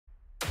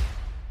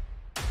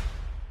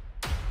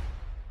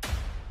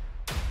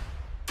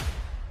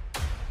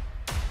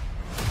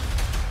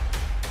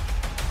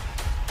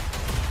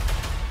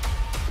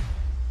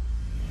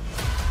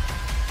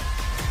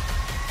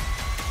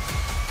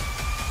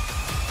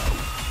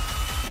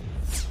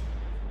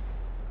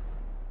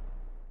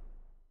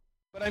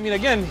But I mean,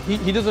 again,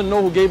 he doesn't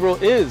know who Gabriel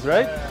is,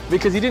 right?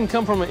 Because he didn't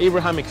come from an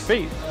Abrahamic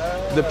faith.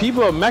 The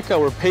people of Mecca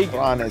were pagan. The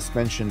Quran is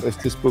mentioned,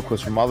 if this book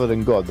was from other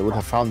than God, they would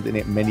have found in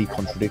it many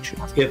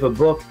contradictions. If a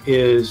book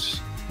is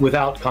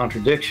without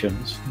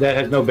contradictions, that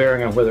has no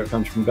bearing on whether it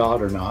comes from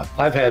God or not.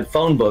 I've had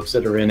phone books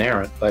that are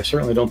inerrant, but I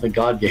certainly don't think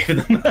God gave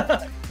them.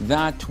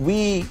 That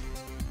we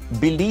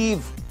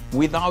believe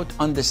without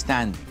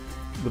understanding.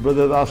 The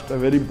brother asked a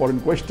very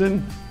important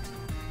question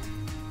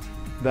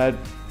that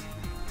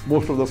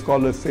most of the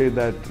scholars say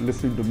that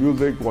listening to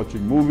music,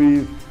 watching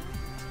movies,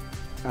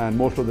 and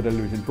most of the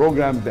television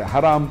programs, they're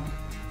haram.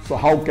 So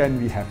how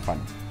can we have fun?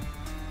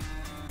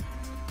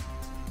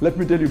 Let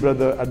me tell you,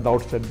 brother, at the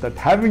outset that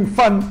having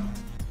fun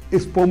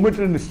is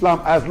permitted in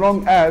Islam as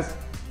long as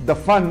the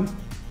fun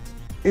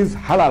is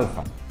halal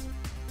fun.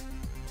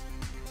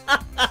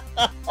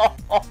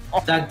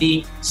 That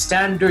the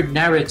standard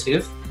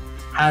narrative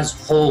has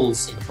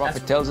holes in it. The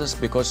Prophet tells us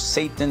because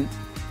Satan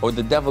or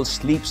the devil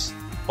sleeps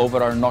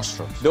over our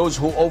nostrils. Those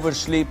who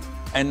oversleep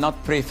and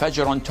not pray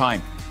Fajr on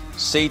time,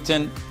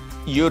 Satan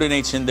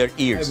urinates in their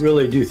ears. I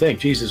really do think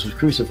Jesus was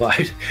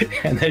crucified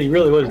and that he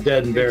really was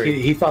dead and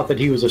buried. He thought that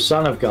he was a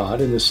son of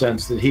God in the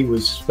sense that he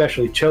was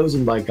specially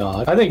chosen by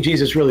God. I think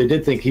Jesus really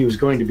did think he was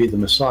going to be the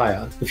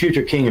Messiah, the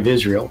future king of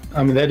Israel.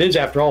 I mean, that is,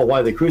 after all,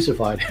 why they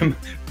crucified him.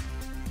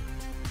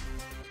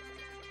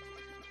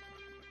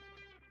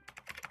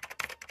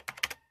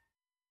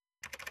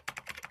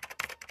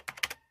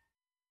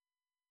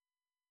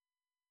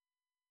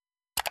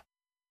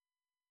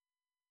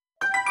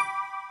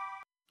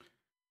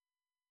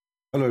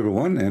 Hello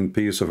everyone, and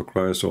peace of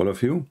Christ to all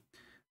of you.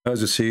 As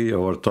you see,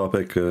 our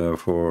topic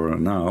for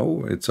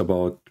now, it's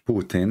about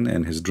Putin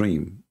and his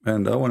dream.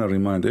 And I want to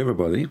remind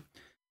everybody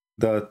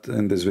that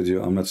in this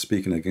video, I'm not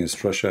speaking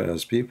against Russia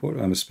as people.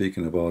 I'm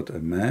speaking about a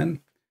man.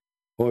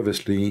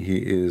 Obviously, he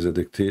is a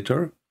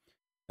dictator,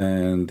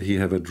 and he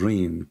have a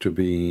dream to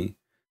be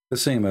the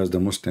same as the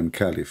Muslim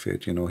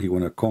Caliphate. You know, he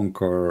want to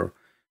conquer,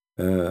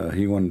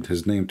 he want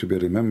his name to be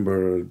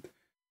remembered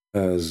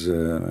as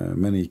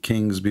many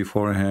kings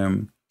before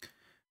him.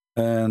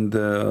 And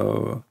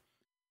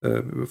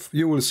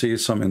you will see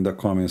some in the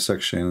comment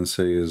section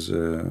says,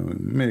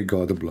 may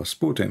God bless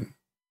Putin.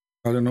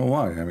 I don't know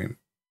why. I mean,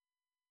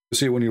 you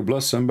see, when you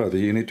bless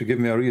somebody, you need to give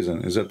me a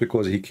reason. Is that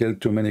because he killed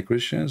too many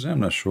Christians? I'm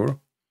not sure.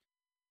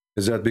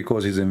 Is that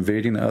because he's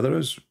invading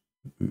others?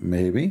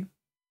 Maybe.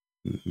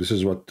 This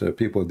is what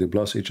people, they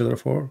bless each other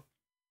for.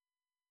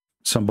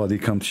 Somebody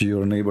come to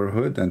your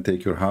neighborhood and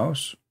take your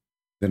house.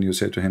 Then you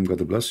say to him,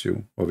 God bless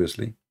you,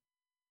 obviously.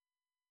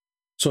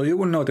 So you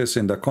will notice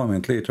in the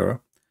comment later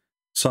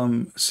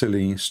some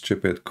silly,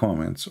 stupid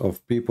comments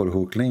of people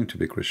who claim to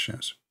be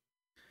Christians.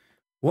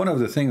 One of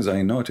the things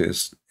I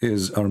noticed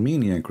is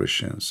Armenian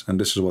Christians, and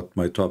this is what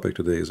my topic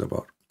today is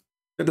about.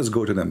 Let us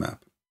go to the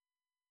map.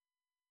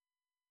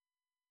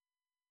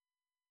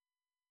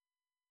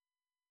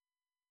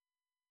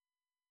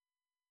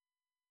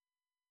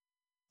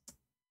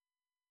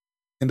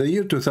 In the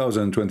year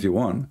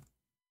 2021,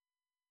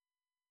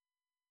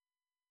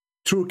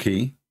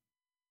 Turkey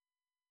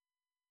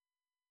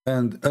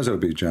and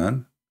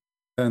Azerbaijan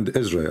and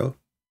Israel,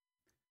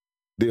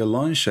 they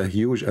launched a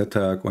huge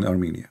attack on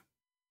Armenia.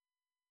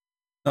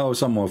 Now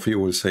some of you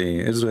will say,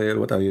 Israel,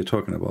 what are you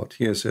talking about?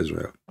 Yes,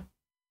 Israel.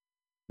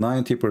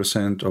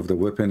 90% of the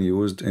weapon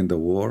used in the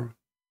war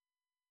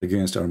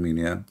against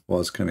Armenia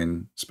was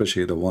coming,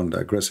 especially the one, the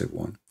aggressive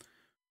one,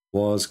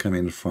 was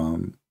coming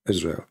from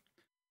Israel.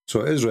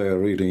 So Israel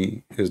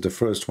really is the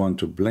first one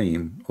to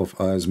blame of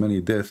as many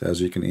deaths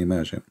as you can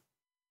imagine.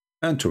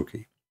 And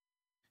Turkey.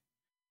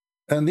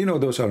 And you know,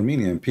 those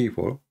Armenian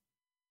people,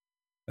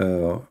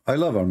 I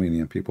love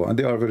Armenian people, and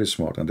they are very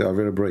smart and they are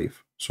very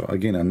brave. So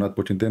again, I'm not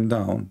putting them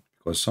down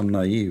because some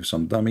naive,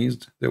 some dummies,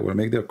 they will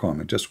make their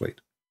comment. Just wait.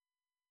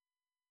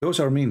 Those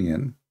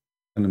Armenian,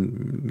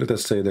 and let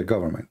us say the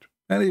government,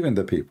 and even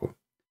the people,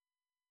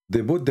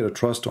 they put their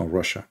trust on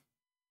Russia.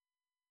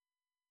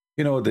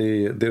 You know,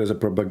 there is a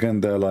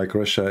propaganda like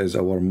Russia is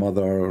our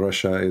mother,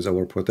 Russia is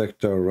our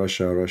protector,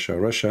 Russia, Russia,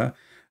 Russia.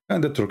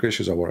 And the Turkish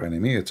is our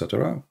enemy,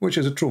 etc., which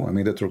is true. I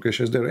mean, the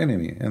Turkish is their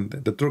enemy. And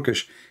the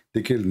Turkish,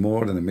 they killed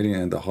more than 1.5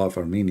 million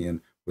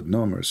Armenian with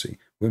no mercy.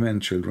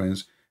 Women, children,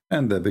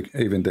 and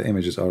even the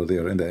images are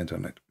there in the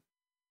internet.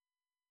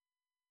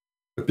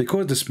 But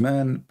because this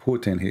man,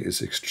 Putin, he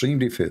is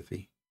extremely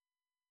filthy.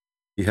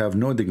 He have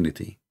no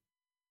dignity.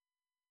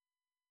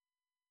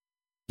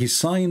 He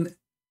signed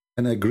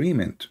an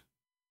agreement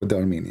with the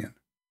Armenian.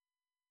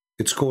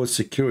 It's called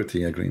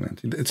security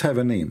agreement. It's have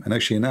a name. And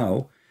actually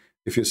now,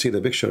 if you see the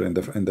picture in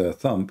the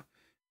thumb,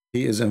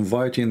 he is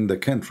inviting the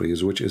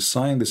countries which is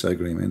signed this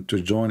agreement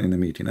to join in a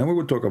meeting. And we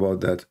will talk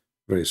about that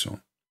very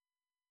soon.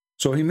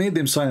 So he made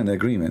them sign an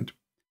agreement,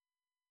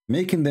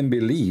 making them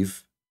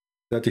believe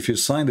that if you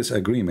sign this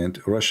agreement,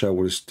 Russia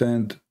will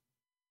stand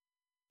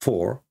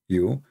for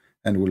you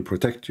and will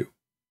protect you.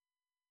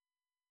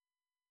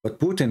 But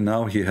Putin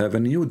now, he have a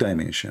new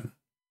dimension.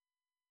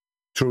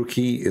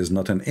 Turkey is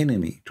not an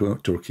enemy.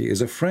 Turkey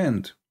is a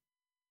friend.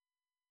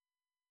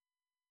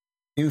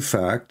 In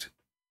fact,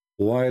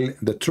 while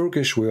the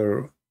Turkish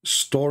were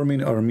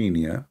storming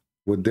Armenia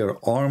with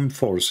their armed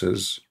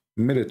forces,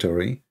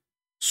 military,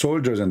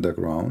 soldiers in the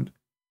ground,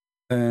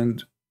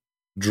 and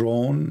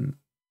drone,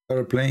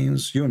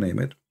 airplanes, you name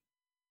it,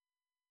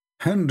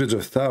 hundreds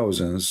of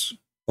thousands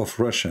of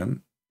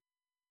Russian,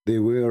 they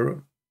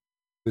were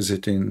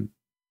visiting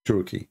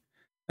Turkey.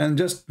 And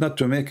just not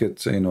to make it,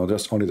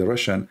 just only the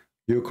Russian,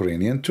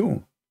 Ukrainian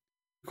too.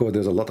 Because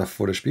there's a lot of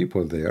foolish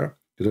people there.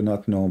 You do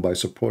not know by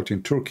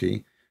supporting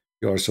Turkey,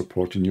 you are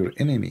supporting your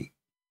enemy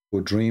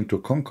who dream to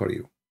conquer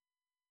you.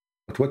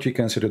 But what you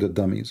consider the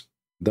dummies?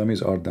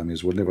 Dummies are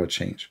dummies, will never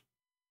change.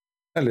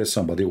 Unless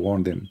somebody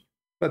warned them.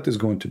 But it's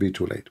going to be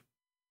too late.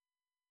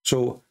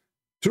 So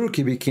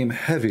Turkey became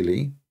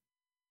heavily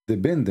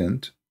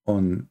dependent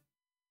on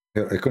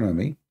her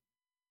economy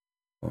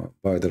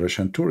by the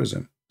Russian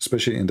tourism,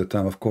 especially in the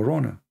time of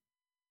Corona.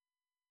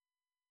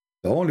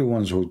 The only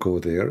ones who go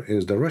there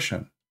is the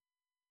Russian.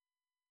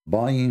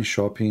 Buying,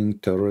 shopping,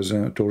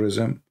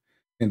 tourism.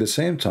 In the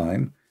same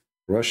time,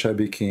 Russia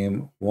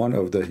became one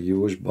of the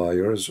huge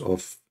buyers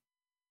of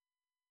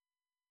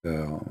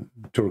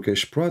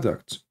Turkish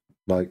products,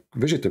 like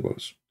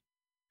vegetables.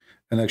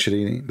 And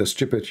actually, the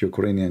stupid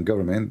Ukrainian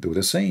government do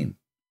the same.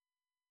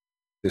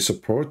 They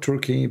support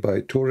Turkey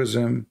by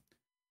tourism,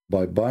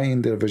 by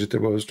buying their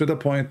vegetables, to the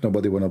point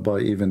nobody want to buy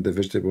even the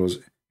vegetables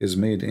is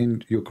made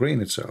in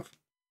Ukraine itself.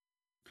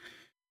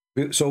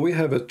 So we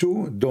have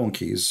two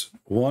donkeys,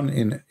 one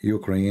in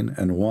Ukraine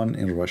and one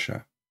in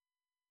Russia.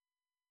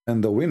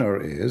 And the winner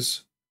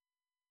is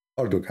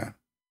Erdogan.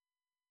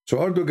 So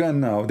Erdogan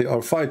now, they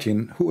are fighting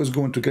who is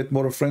going to get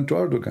more friend to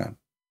Erdogan.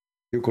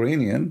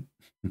 Ukrainian,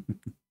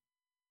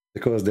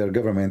 because their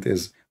government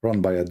is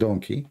run by a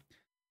donkey,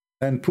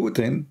 and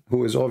Putin,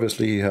 who is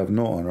obviously have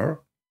no honor,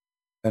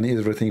 and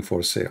everything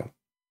for sale.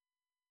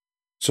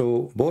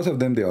 So both of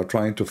them, they are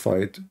trying to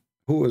fight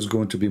who is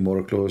going to be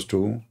more close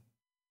to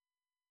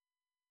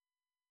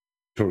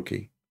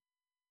Turkey.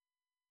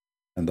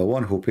 And the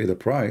one who pay the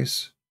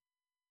price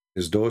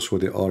is those who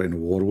they are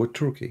in war with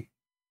Turkey,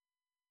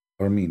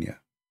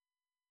 Armenia.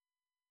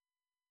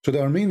 So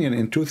the Armenian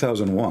in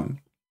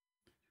 2001,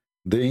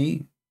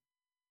 they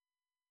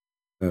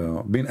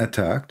been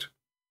attacked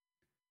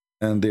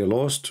and they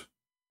lost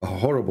a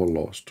horrible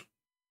loss.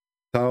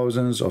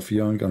 Thousands of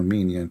young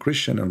Armenian,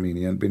 Christian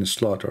Armenian, been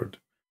slaughtered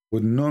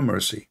with no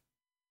mercy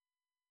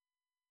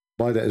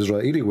by the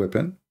Israeli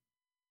weapon.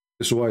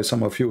 This is why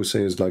some of you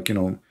say, is like,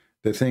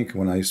 they think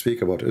when I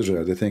speak about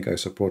Israel, they think I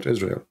support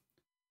Israel.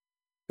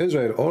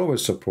 Israel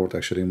always support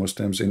actually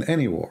Muslims in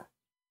any war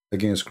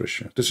against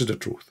Christians. This is the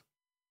truth.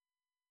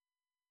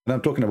 And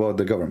I'm talking about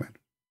the government.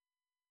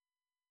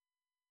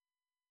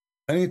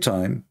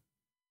 Anytime,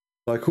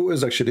 like who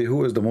is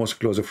the most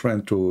close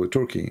friend to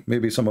Turkey?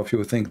 Maybe some of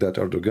you think that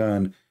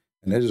Erdogan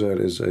and Israel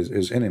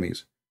is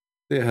enemies.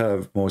 They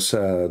have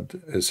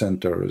Mossad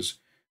centers.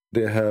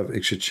 They have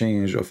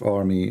exchange of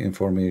army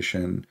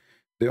information.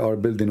 They are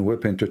building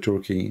weapons to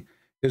Turkey.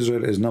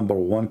 Israel is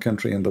 #1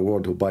 country in the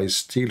world who buys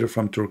steel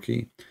from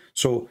Turkey.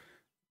 So,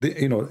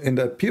 in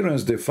the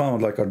appearance, they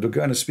found like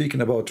Erdogan is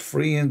speaking about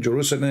freeing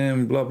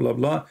Jerusalem, blah, blah,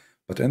 blah.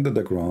 But under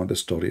the ground, the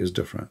story is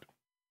different.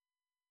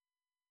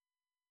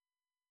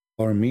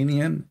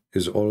 Armenian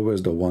is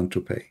always the one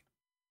to pay.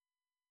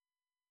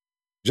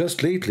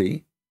 Just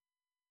lately,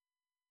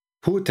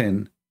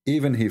 Putin,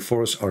 even he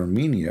forced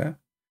Armenia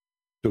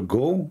to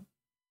go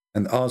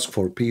and ask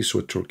for peace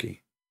with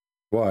Turkey.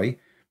 Why?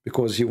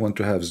 Because he wants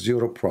to have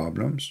zero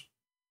problems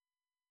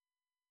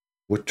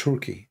with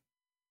Turkey.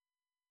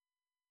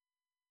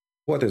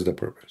 What is the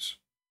purpose?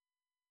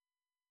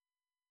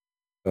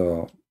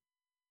 Well,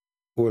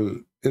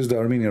 is the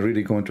Armenian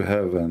really going to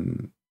have a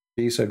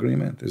peace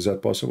agreement? Is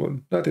that possible?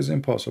 That is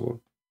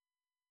impossible.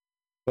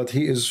 But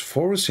he is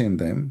forcing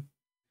them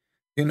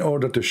in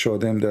order to show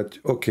them that,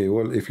 okay,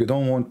 well, if you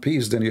don't want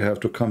peace, then you have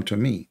to come to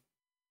me.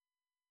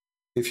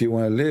 If you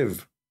want to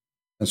live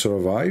and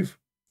survive,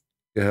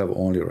 you have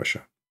only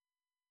Russia.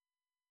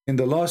 In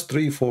the last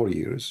 3-4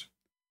 years,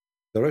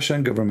 the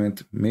Russian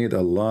government made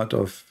a lot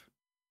of,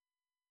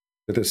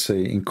 let us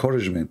say,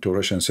 encouragement to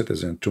Russian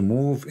citizens to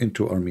move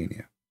into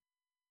Armenia.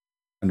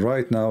 And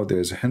right now,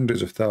 there's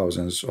hundreds of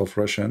thousands of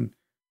Russian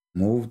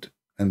moved,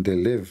 and they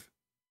live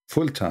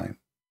full-time,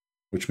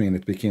 which means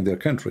it became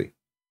their country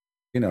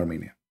in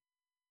Armenia.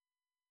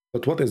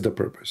 But what is the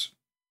purpose?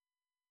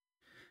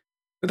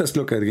 Let us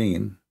look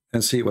again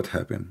and see what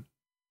happened.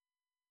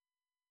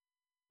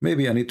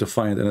 Maybe I need to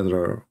find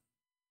another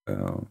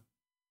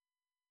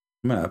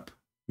map.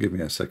 Give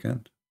me a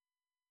second.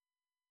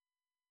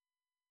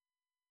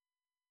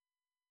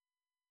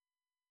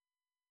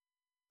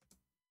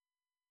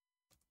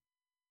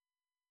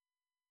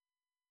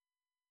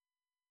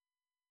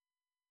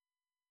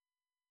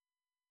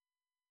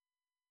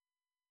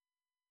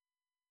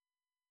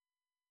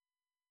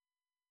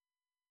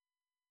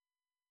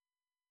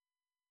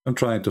 I'm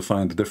trying to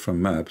find a different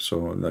map so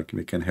like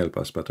we can help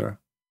us better.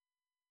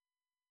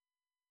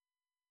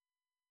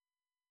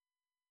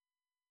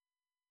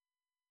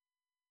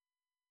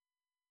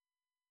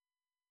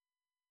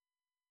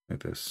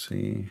 Let us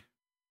see.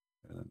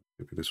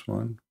 Maybe this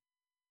one.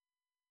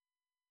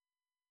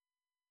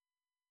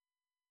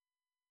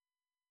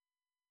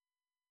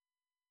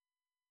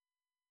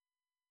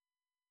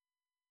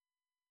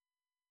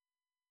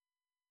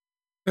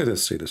 Let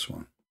us see this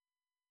one.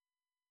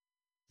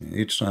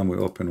 Each time we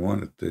open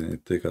one,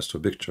 it takes us to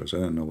pictures.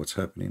 I don't know what's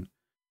happening.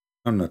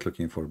 I'm not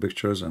looking for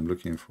pictures. I'm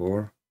looking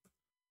for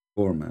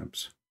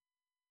maps.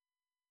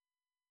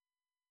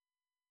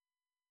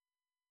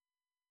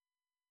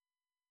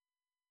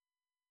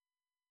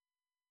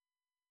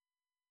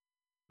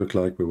 Look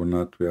like we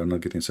are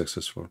not getting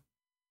successful.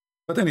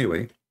 But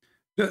anyway,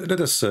 let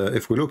us,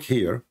 if we look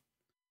here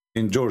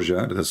in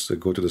Georgia, let us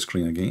go to the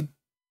screen again.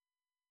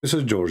 This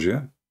is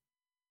Georgia.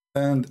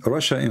 And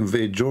Russia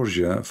invade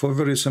Georgia for a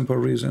very simple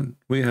reason.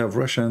 We have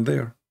Russia in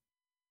there.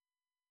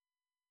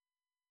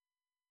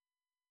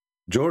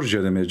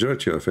 Georgia, the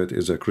majority of it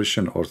is a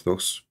Christian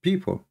Orthodox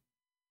people.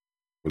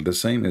 Well, the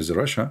same is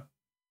Russia.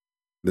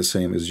 The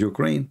same is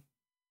Ukraine.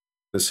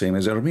 The same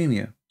as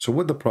Armenia. So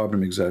what's the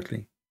problem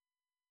exactly?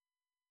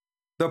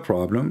 The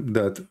problem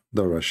that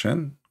the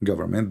Russian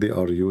government, they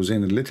are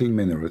using a little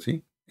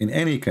minority in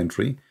any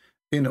country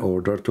in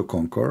order to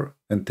conquer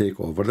and take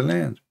over the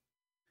land.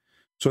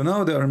 So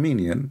now the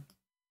Armenian,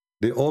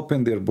 they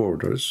open their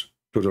borders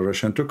to the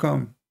Russian to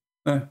come.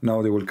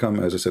 Now they will come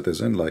as a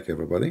citizen like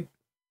everybody,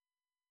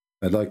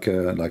 like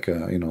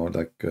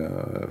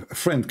a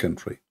friend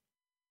country.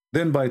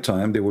 Then by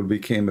time they will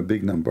become a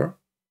big number.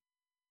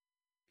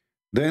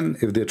 Then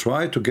if they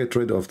try to get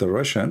rid of the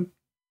Russian,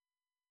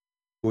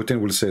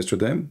 Putin will say to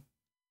them,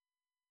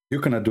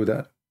 you cannot do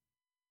that.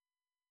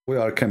 We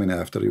are coming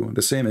after you.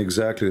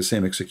 Exactly the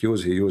same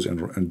excuse he used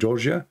in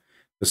Georgia,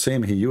 the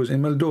same he used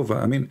in Moldova.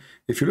 I mean,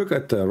 if you look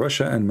at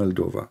Russia and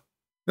Moldova,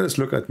 let's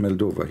look at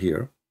Moldova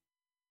here,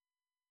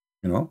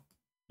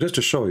 just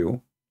to show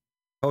you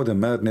how the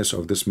madness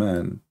of this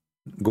man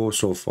goes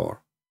so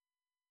far.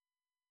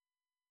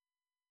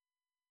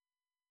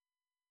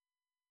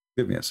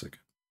 Give me a second.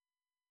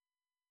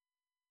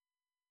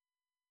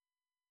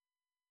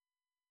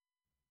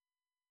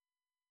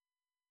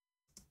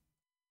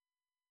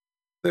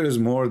 There is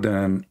more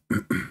than,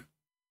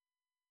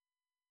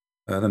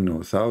 I don't know,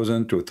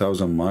 1,000 to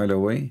 2,000 miles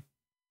away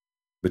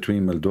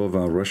between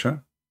Moldova and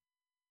Russia.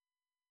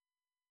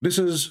 This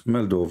is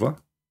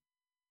Moldova,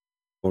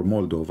 or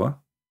Moldova,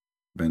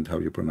 depends how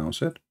you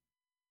pronounce it.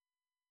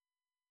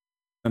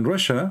 And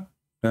Russia,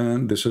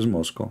 and this is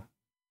Moscow.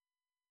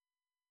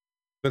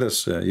 Let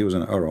us use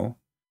an arrow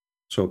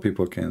so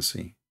people can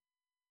see.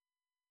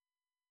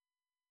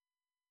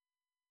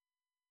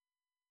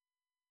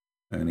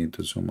 I need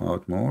to zoom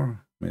out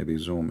more. Maybe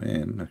zoom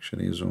in,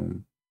 actually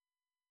zoom.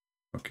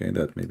 Okay,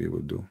 that maybe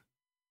will do.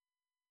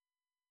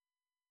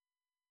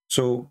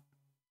 So,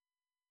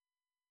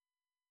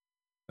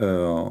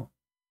 in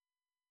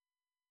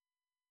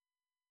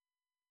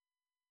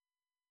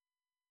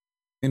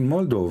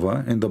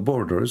Moldova, in the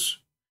borders,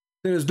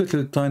 there is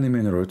little tiny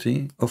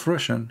minority of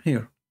Russian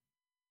here.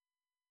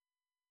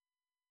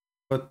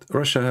 But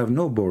Russia have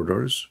no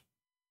borders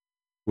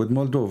with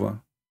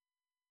Moldova.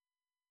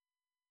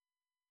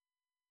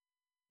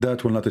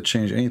 That will not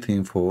change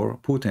anything for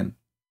Putin.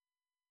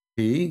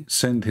 He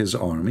sent his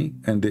army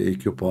and they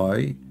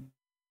occupy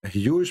a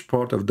huge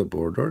part of the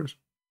borders.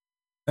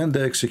 And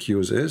the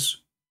excuse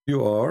is,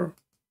 you are,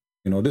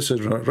 this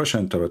is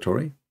Russian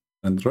territory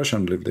and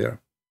Russians live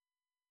there.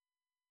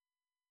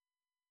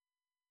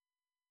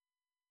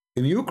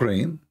 In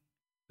Ukraine,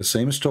 the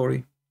same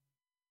story.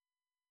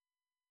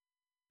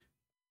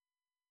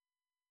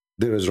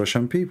 There is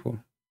Russian people.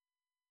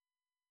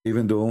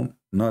 Even though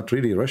not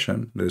really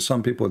Russian, there's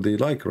some people, they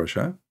like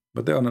Russia,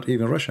 but they are not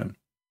even Russian.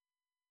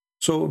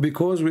 So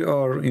because we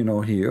are,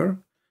 here,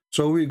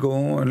 so we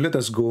go and let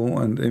us go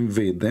and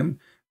invade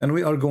them, and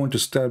we are going to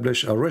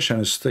establish a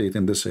Russian state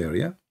in this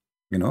area,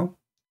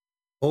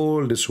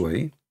 all this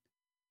way.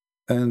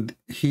 And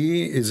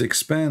he is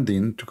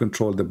expanding to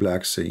control the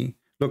Black Sea.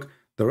 Look,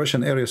 the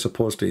Russian area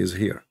supposedly is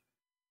here.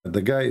 But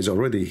the guy is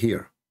already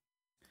here.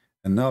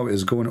 And now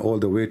is going all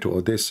the way to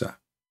Odessa.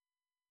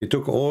 He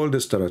took all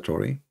this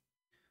territory.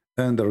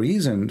 And the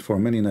reason for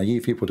many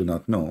naive people do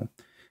not know,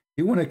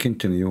 he want to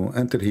continue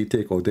until he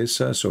take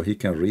Odessa so he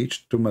can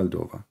reach to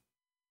Moldova.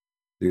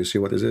 Do you see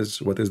what is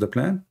the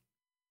plan?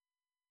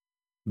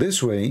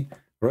 This way,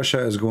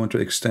 Russia is going to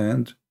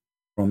extend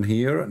from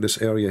here,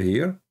 this area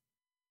here,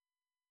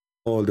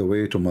 all the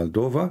way to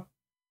Moldova,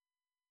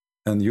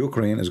 and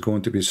Ukraine is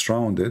going to be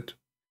surrounded,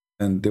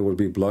 and they will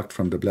be blocked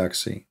from the Black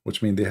Sea,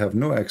 which means they have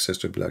no access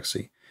to the Black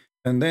Sea.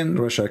 And then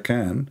Russia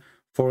can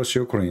force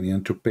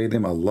Ukrainian to pay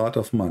them a lot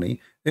of money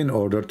in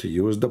order to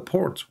use the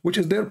port, which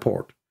is their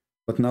port,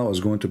 but now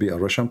is going to be a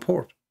Russian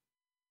port.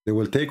 They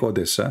will take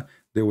Odessa,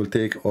 they will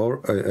take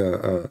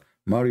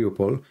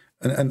Mariupol,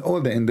 and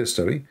all the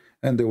industry,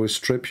 and they will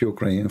strip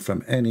Ukraine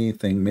from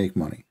anything make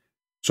money.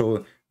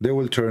 So they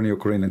will turn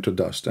Ukraine into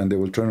dust, and they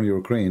will turn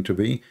Ukraine to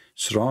be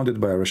surrounded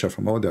by Russia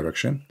from all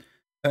direction.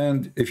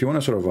 And if you want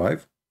to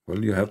survive,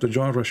 well, you have to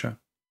join Russia.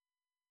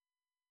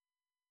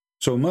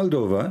 So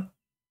Moldova,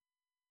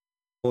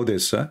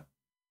 Odessa,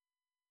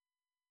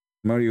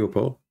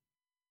 Mariupol,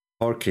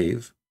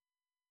 Kharkiv,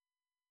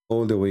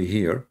 all the way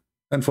here.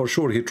 And for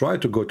sure, he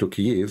tried to go to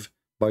Kiev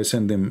by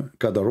sending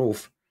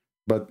Kadyrov,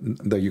 but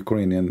the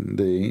Ukrainian,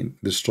 they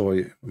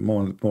destroy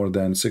more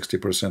than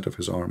 60% of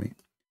his army.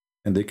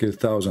 And they killed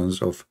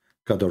thousands of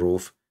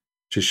Kadyrov,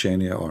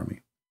 Chechnya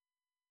army.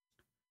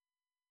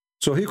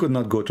 So he could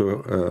not go to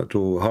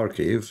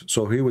Kharkiv,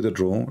 so he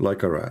withdrew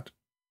like a rat.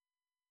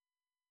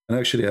 And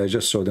actually, I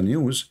just saw the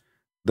news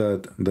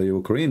that the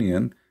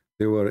Ukrainian,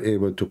 they were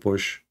able to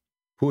push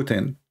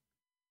Putin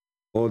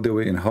all the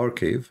way in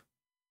Kharkiv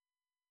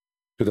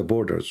to the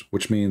borders,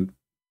 which means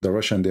the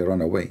Russian, they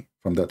run away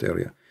from that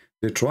area.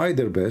 They tried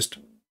their best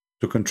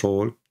to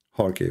control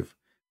Kharkiv.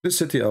 This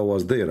city, I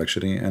was there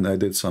actually, and I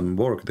did some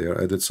work there.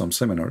 I did some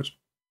seminars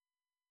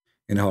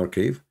in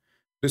Kharkiv.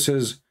 This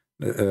is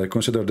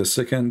considered the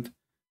second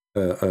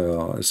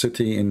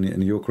city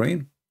in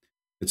Ukraine.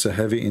 It's a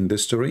heavy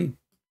industry,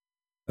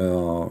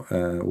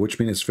 which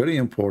means it's very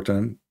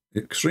important,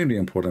 extremely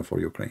important for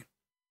Ukraine.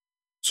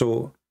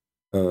 So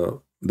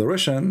the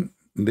Russian,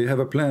 they have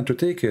a plan to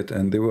take it,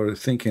 and they were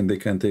thinking they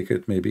can take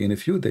it maybe in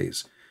a few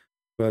days.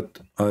 But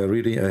I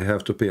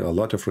have to pay a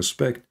lot of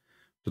respect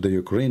to the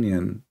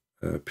Ukrainian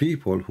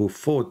people who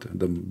fought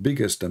the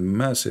biggest and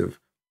massive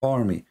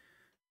army.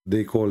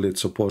 They call it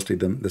supposedly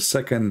the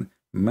second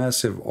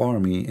massive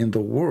army in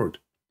the world.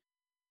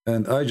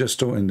 And I just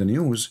saw in the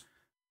news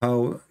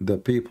how the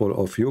people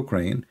of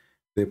Ukraine,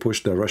 they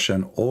pushed the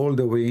Russian all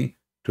the way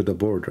to the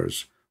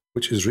borders,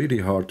 which is really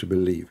hard to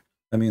believe.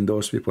 I mean,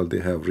 those people,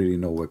 they have really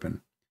no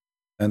weapon.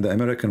 And the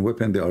American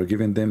weapon they are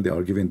giving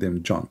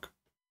them junk.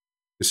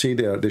 You see,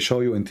 they show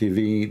you on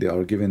TV, they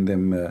are giving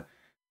them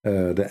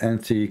the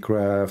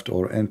anti-craft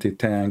or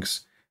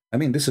anti-tanks. I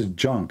mean, this is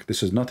junk.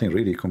 This is nothing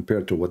really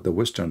compared to what the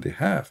Western they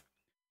have.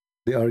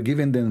 They are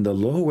giving them the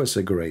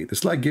lowest grade.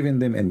 It's like giving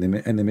them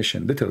an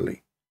emission,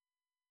 literally.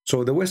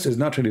 So the West is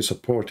not really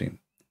supporting.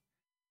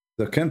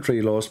 The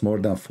country lost more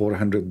than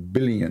 400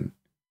 billion.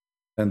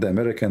 And the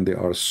American, they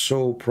are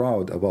so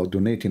proud about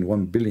donating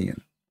 1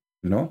 billion,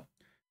 you know?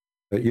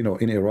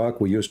 In Iraq,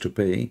 we used to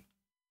pay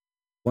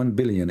 1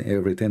 billion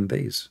every 10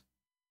 days.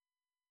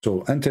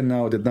 So until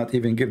now, did not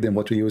even give them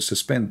what we used to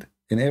spend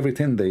in every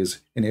 10 days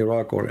in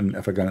Iraq or in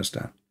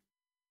Afghanistan.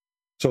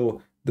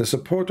 So the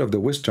support of the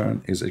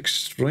Western is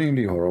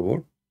extremely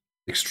horrible,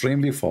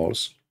 extremely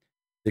false,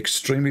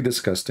 extremely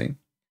disgusting,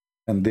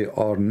 and they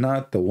are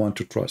not the one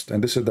to trust.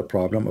 And this is the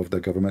problem of the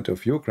government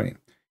of Ukraine.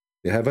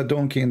 They have a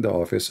donkey in the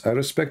office. I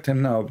respect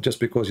him now just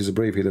because he's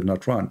brave, he did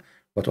not run,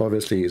 but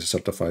obviously he's a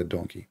certified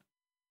donkey.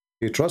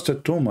 He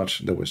trusted too much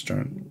the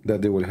Western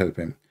that they will help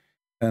him.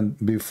 And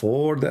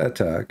before the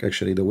attack,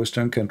 actually, the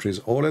Western countries,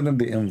 all of them,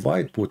 they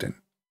invite Putin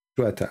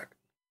to attack.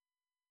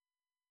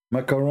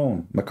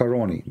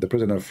 Macaroni, the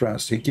president of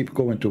France, he keep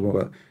going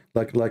to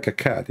like a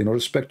cat,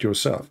 respect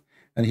yourself.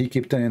 And he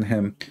keep telling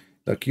him,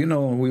 like, we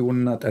will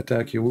not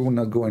attack you, we will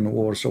not go in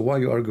war, so why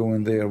you are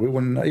going there? We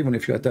will not, even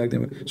if you attack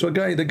them. So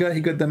the guy,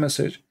 he got the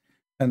message.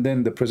 And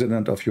then the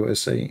president of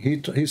USA,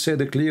 he said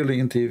it clearly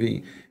in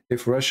TV,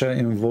 if Russia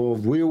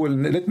involved, we will,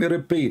 let me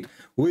repeat,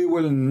 we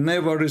will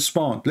never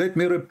respond. Let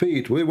me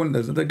repeat, we will,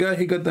 the guy,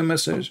 he got the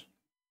message.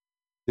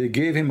 They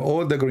gave him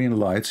all the green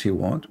lights he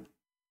want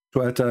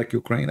to attack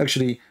Ukraine.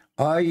 Actually,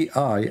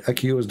 I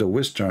accuse the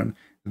Western,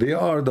 they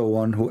are the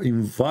one who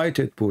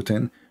invited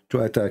Putin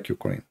to attack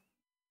Ukraine.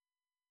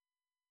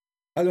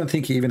 I don't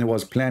think he even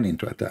was planning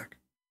to attack.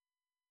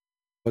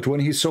 But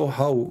when he saw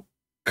how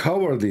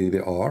cowardly they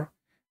are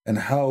and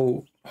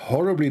how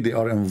horribly they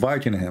are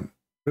inviting him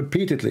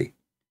repeatedly,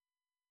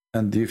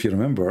 and if you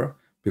remember,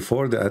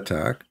 before the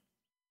attack,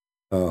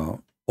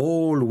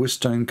 all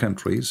Western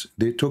countries,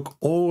 they took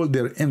all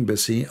their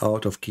embassy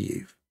out of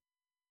Kiev.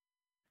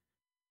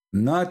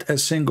 Not a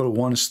single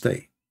one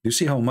stay. You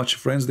see how much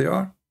friends they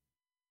are?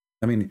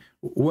 I mean,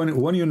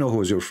 when you know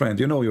who's your friend,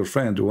 you know your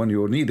friend when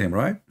you need him,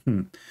 right?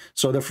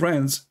 So the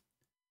friends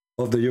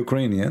of the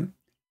Ukrainian,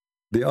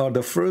 they are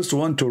the first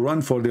one to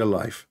run for their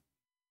life.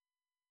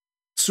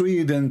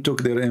 Sweden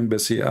took their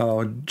embassy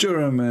out.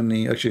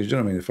 Germany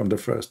from the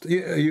first.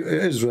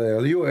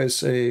 Israel,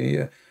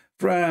 USA,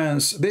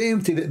 France. They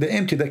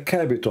empty the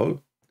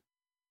capital,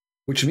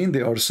 which means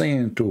they are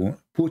saying to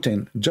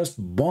Putin, just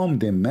bomb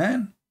them,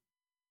 man.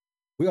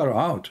 We are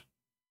out.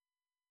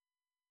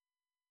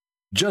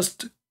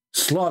 Just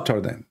slaughter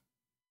them.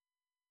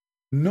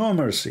 No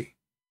mercy.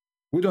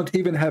 We don't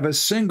even have a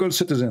single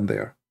citizen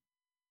there.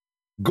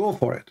 Go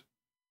for it.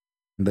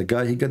 And the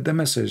guy, he got the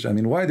message. I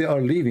mean, why they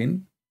are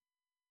leaving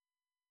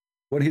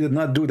when he did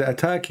not do the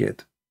attack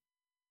yet?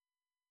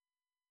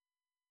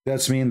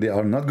 That means they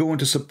are not going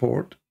to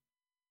support.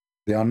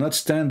 They are not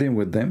standing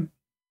with them.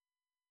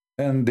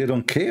 And they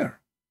don't care.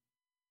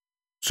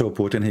 So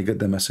Putin, he got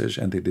the message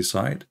and they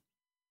decide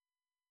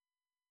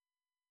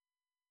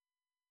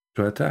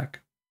to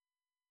attack.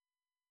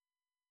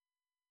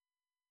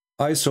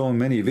 I saw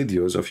many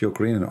videos of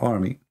Ukrainian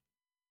army.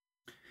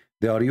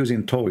 They are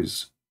using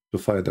toys to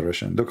fight the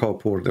Russian. Look how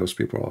poor those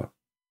people are.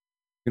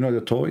 You know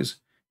the toys?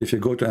 If you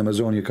go to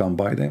Amazon, you can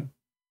buy them.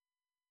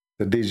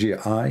 The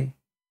DJI,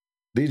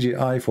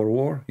 DJI for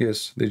war?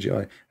 Yes,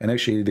 DJI. And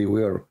actually, they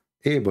were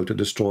able to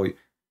destroy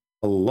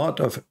a lot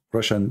of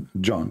Russian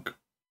junk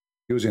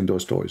using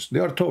those toys. They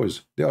are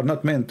toys. They are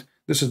not meant.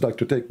 This is like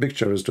to take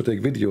pictures, to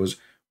take videos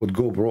with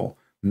GoPro,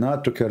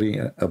 not to carry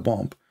a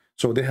bomb.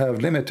 So they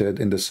have limited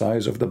in the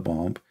size of the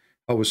bomb,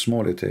 how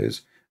small it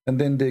is, and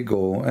then they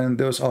go, and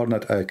those are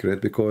not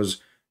accurate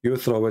because you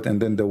throw it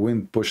and then the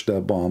wind push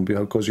the bomb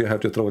because you have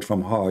to throw it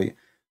from high.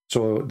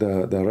 So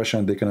the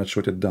Russian, they cannot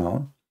shoot it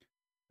down.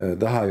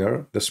 The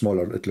higher, the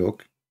smaller it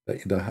look,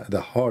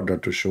 the harder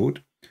to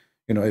shoot.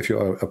 You know, if you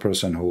are a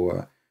person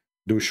who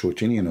do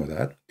shooting, you know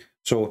that.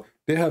 So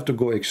they have to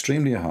go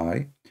extremely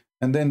high,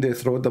 and then they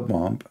throw the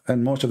bomb.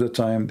 And most of the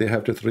time, they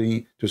have to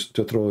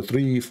throw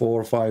 3,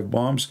 4, 5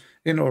 bombs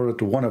in order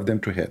to one of them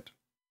to hit.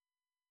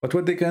 But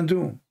what they can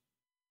do,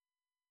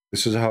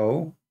 this is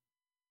how,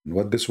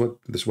 what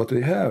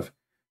they have.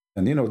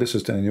 And you know, this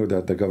is telling you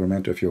that the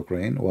government of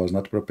Ukraine was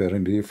not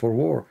preparing really for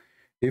war,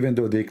 even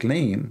though they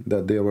claim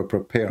that they were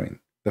preparing.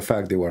 The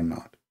fact they were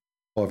not,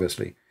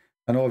 obviously.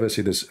 And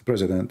obviously this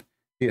president,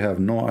 he have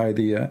no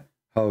idea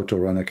how to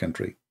run a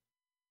country.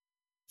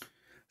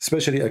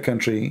 Especially a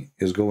country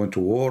is going to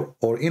war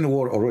or in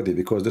war already,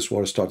 because this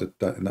war started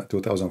in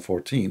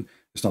 2014.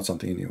 It's not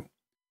something new.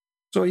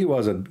 So he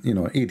was a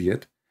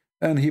idiot,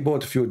 and he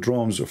bought a few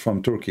drones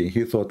from Turkey.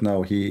 He thought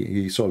now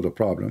he solved the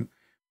problem.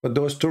 But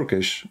those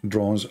Turkish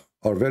drones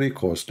are very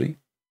costly,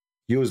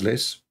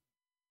 useless,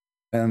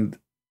 and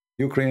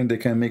Ukraine, they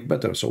can make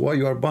better. So why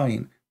you are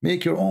buying?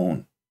 Make your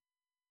own.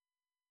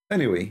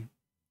 Anyway,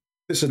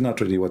 this is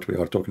not really what we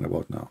are talking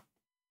about now.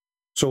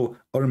 So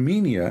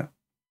Armenia,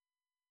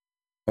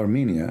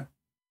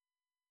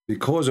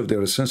 because of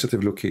their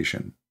sensitive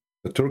location,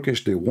 the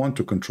Turkish, they want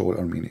to control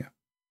Armenia,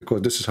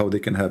 because this is how they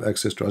can have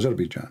access to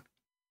Azerbaijan.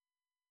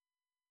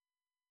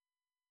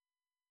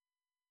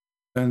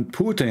 And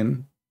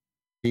Putin,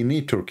 he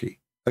needs Turkey.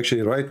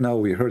 Actually, right now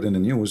we heard in the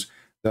news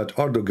that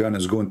Erdogan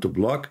is going to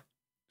block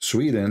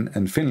Sweden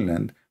and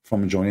Finland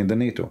from joining the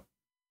NATO.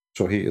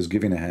 So he is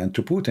giving a hand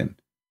to Putin.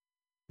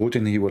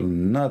 Putin, he will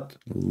not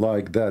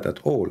like that at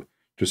all,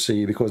 to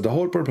see, because the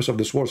whole purpose of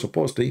this war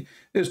supposedly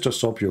is to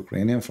stop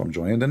Ukrainian from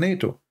joining the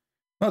NATO,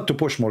 not to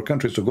push more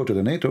countries to go to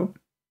the NATO.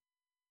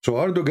 So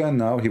Erdogan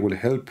now, he will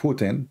help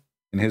Putin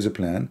in his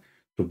plan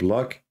to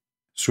block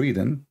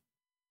Sweden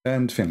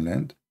and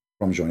Finland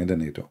from joining the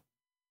NATO.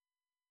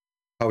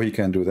 How he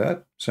can do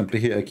that? Simply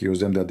he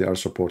accused them that they are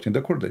supporting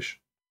the Kurdish.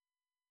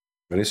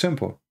 Very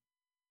simple.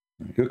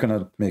 You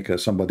cannot make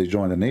somebody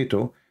join the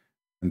NATO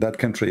and that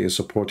country is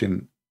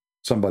supporting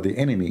somebody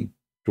enemy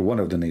to one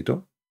of the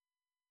NATO.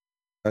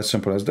 As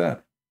simple as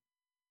that.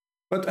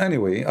 But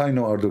anyway, I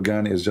know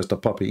Erdogan is just a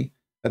puppy.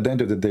 At the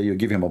end of the day, you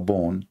give him a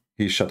bone,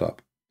 he shut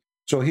up.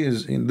 So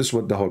this is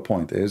what the whole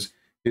point is.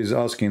 He's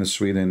asking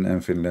Sweden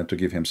and Finland to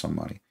give him some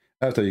money.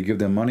 After you give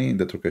them money,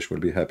 the Turkish will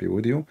be happy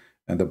with you,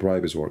 and the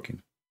bribe is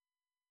working.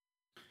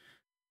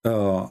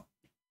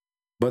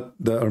 But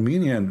the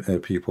Armenian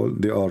people,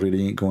 they are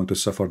really going to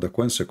suffer the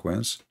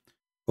consequence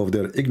of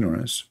their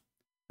ignorance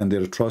and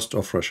their trust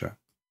of Russia.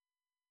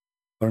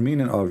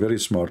 Armenians are very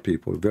smart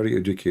people, very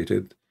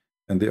educated,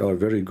 and they are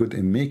very good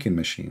in making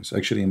machines.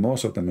 Actually,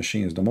 most of the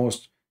machines, the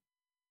most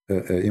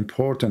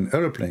important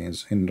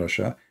airplanes in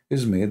Russia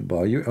is made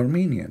by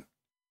Armenian.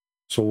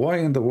 So why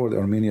in the world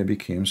Armenia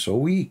became so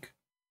weak?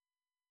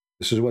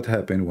 This is what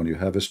happened when you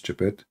have a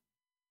stupid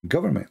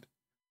government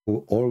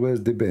who always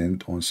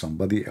depend on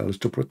somebody else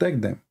to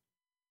protect them.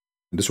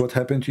 And this is what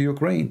happened to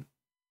Ukraine.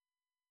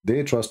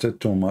 They trusted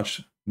too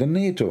much the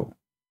NATO.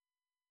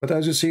 But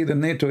as you see, the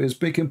NATO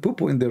is making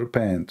poo-poo in their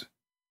pants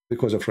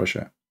because of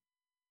Russia.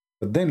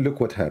 But then look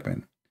what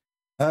happened.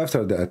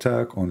 After the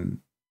attack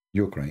on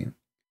Ukraine,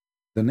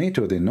 the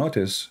NATO, they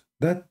notice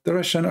that the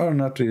Russians are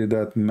not really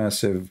that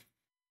massive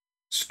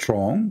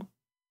strong.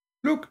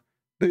 Look,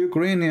 the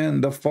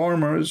Ukrainian, the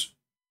farmers,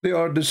 they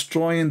are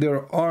destroying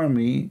their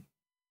army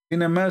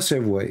in a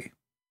massive way.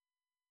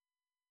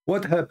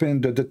 What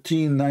happened to the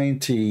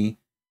T-90,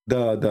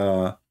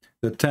 the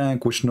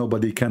tank which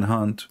nobody can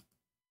hunt?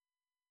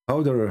 I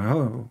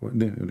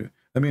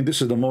mean,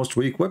 this is the most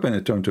weak weapon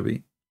it turned to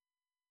be.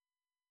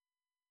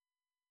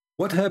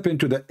 What happened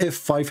to the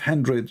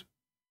F-500?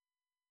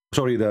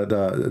 Sorry,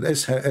 the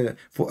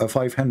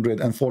S-500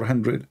 and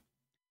 400?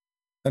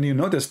 And you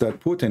notice that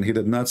Putin, he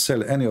did not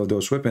sell any of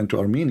those weapons to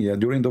Armenia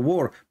during the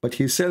war, but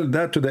he sold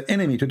that to the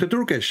enemy, to the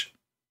Turkish.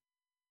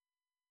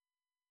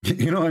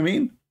 You know what I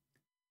mean?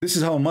 This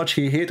is how much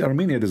he hates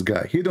Armenia, this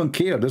guy. He don't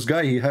care. This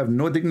guy, he have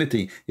no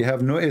dignity. He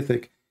have no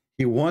ethic.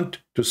 He want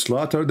to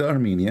slaughter the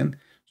Armenian,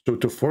 so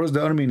to force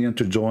the Armenian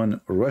to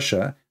join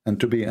Russia and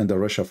to be under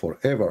Russia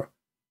forever.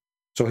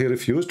 So he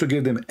refused to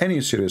give them any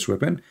serious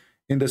weapon.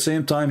 In the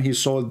same time, he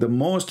sold the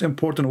most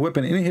important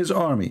weapon in his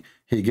army.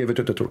 He gave it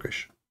to the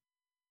Turkish.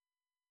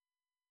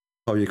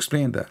 How you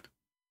explain that?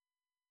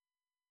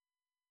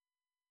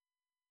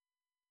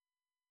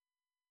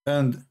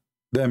 And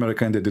the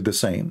Americans, they did the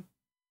same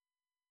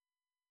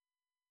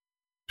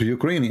to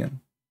Ukrainian.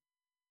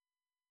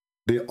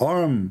 They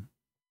arm.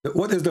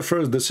 What is the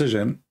first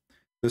decision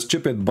the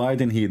stupid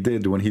Biden he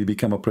did when he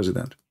became a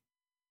president?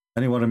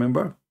 Anyone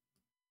remember?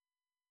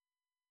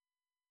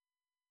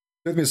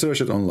 Let me search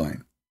it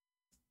online.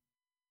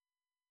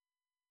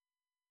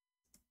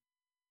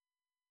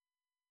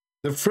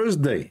 The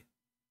first day,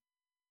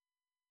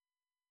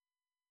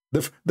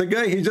 the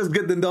guy, he just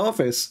got in the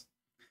office.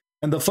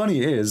 And the funny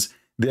is,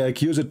 they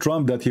accused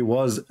Trump that he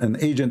was an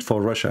agent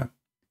for Russia.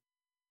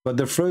 But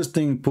the first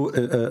thing Biden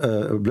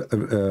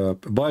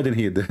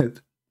he did,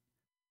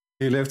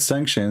 he left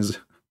sanctions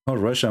on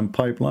Russian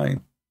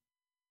pipeline.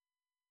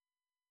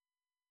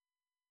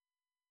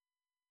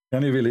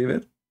 Can you believe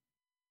it?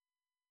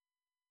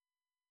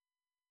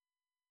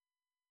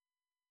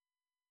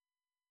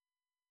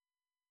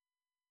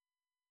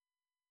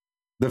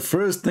 The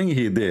first thing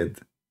he did,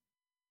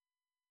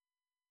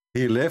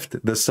 he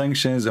left the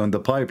sanctions on the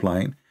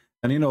pipeline.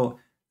 And you know,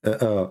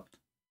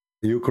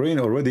 Ukraine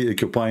already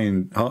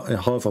occupying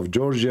half of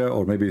Georgia,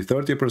 or maybe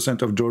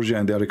 30% of Georgia,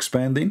 and they're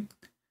expanding.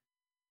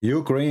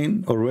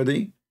 Ukraine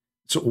already.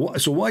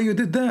 So why you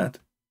did that?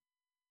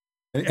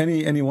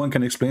 Anyone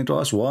can explain to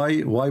us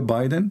why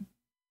Biden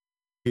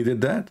he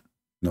did that?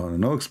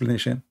 No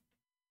explanation.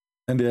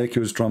 And they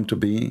accuse Trump to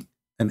be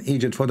an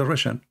agent for the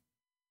Russian.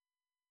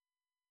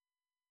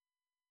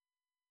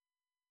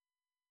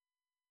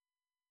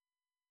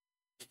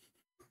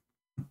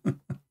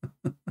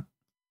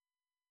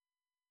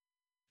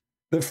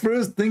 The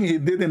first thing he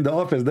did in the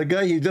office, the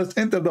guy, he just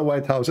entered the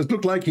White House. It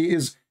looked like he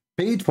is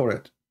paid for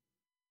it.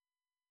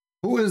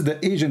 Who is the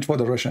agent for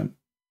the Russian?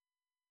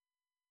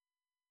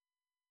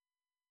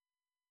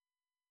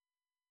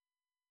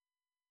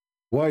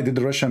 Why did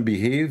the Russian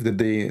behave? Did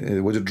they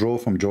withdraw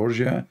from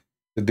Georgia?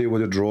 Did they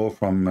withdraw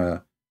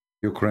from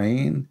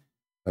Ukraine?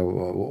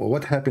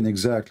 What happened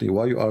exactly?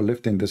 Why you are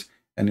lifting this?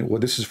 And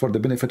this is for the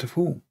benefit of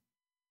who?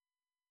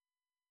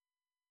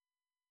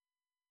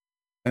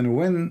 And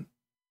when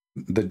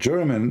the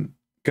German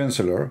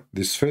chancellor,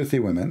 this filthy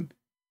woman,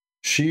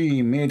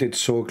 she made it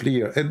so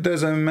clear, it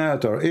doesn't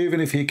matter, even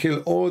if he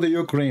kill all the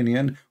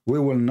Ukrainian, we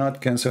will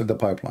not cancel the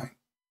pipeline.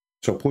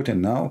 So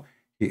Putin now,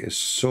 he is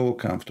so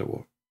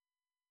comfortable.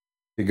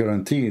 He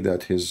guaranteed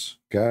that his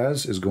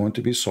gas is going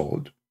to be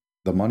sold,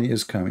 the money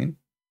is coming.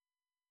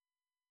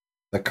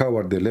 The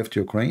coward, they left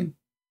Ukraine,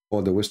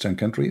 all the Western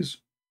countries,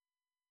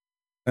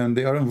 and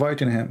they are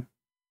inviting him.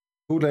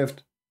 Who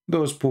left?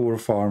 Those poor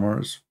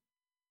farmers,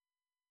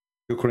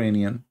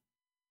 Ukrainian.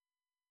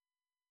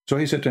 So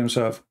he said to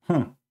himself,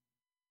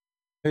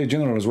 hey,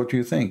 generals, what do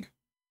you think?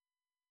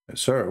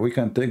 Sir, we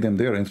can take them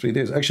there in 3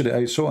 days. Actually,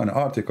 I saw an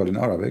article in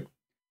Arabic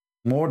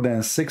more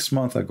than 6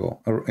 months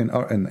ago in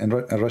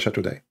Russia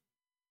Today.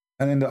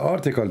 And in the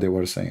article, they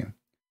were saying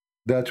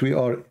that we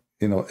are,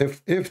 you know,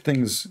 if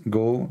things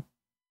go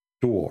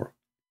to war,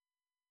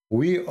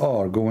 we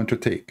are going to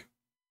take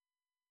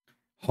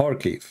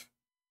Kharkiv,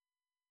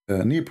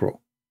 Dnipro,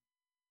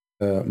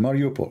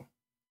 Mariupol,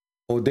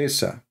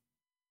 Odessa,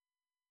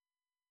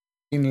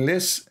 in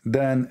less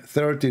than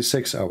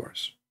 36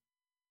 hours.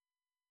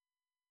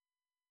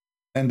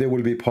 And they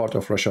will be part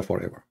of Russia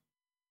forever.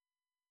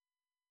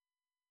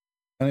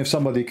 And if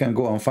somebody can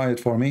go and find it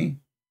for me,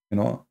 you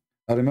know,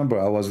 I remember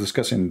I was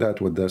discussing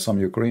that with some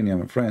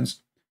Ukrainian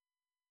friends.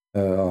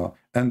 And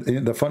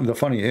the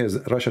funny is,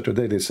 Russia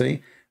Today, they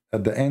say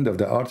at the end of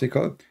the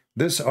article,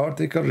 this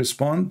article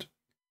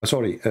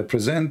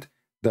present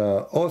the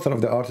author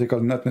of the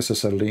article, not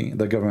necessarily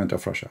the government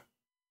of Russia.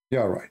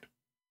 Yeah, right.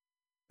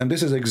 And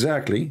this is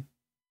exactly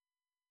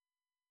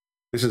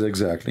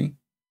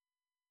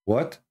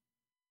what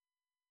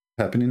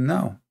happening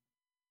now.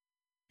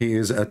 He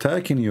is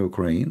attacking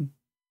Ukraine.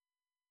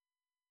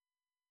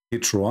 He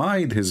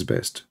tried his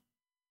best.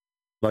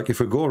 Like if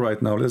we go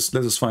right now, let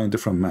us find a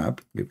different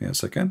map. Give me a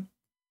second.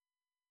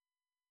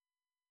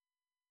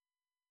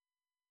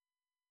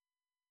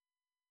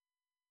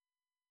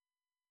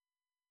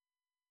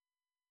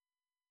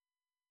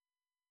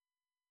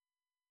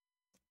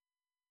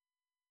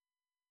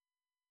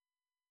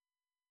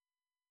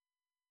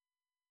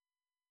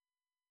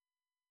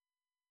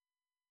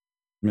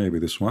 Maybe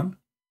this one.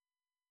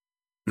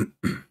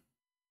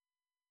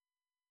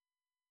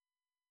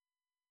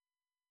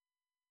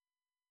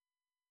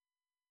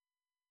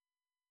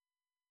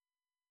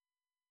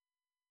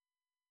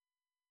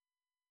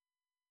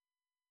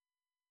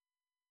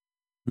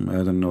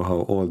 I don't know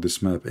how old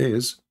this map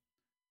is,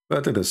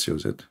 but let us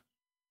use it.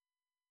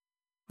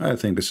 I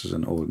think this is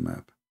an old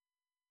map.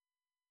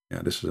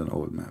 Yeah, this is an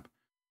old map.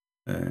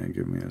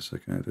 Give me a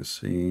second to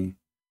see.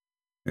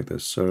 Let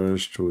us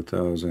search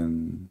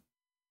 2000.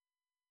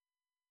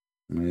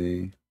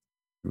 May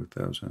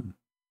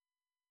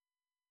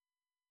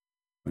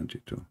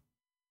 2022.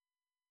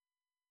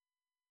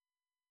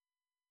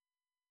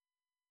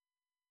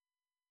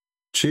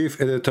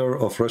 Chief editor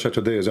of Russia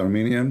Today is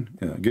Armenian.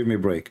 Yeah, give me a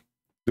break.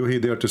 Do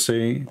he dare to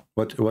say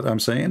what I'm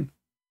saying?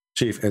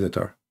 Chief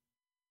editor.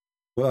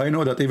 Well, I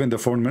know that even the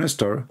foreign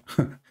minister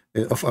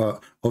of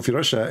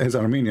Russia is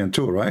Armenian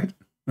too, right?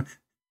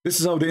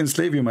 This is how they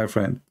enslave you, my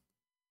friend.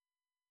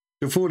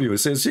 To fool you. It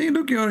says, see,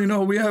 look, you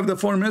know, we have the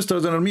foreign minister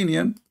as an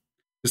Armenian.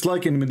 It's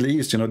like in the Middle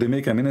East, you know, they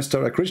make a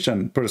minister, a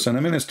Christian person,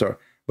 a minister,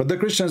 but the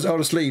Christians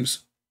are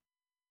slaves.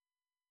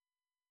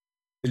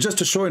 It's just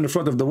to show in the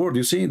front of the world,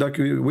 you see, like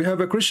we have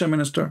a Christian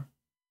minister.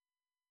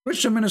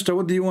 Christian minister,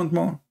 what do you want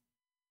more?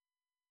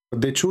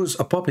 But they choose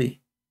a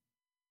puppy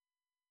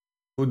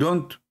who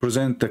don't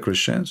present the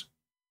Christians.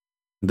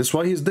 That's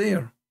why he's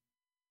there.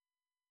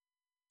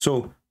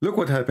 So look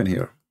what happened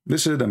here.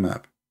 This is the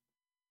map.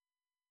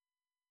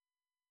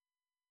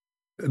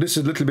 This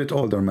is a little bit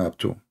older map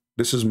too.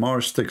 This is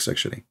March 6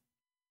 actually.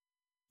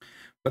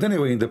 But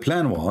anyway, the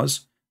plan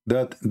was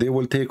that they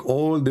will take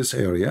all this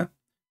area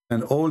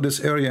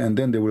and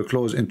then they will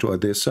close into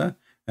Odessa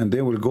and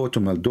they will go to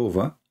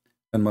Moldova.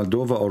 And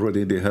Moldova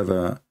already they have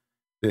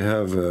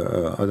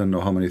I don't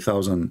know how many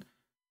thousand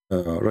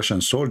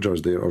Russian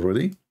soldiers there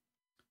already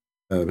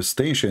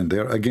stationed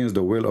there against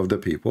the will of the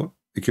people,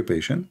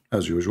 occupation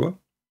as usual.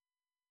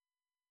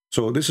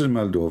 So this is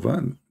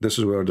Moldova. This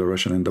is where the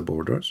Russian in the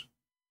borders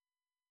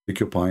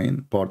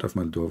occupying part of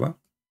Moldova.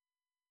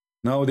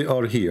 Now they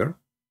are here,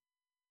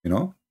 you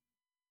know,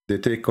 they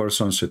take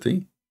Kherson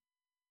city,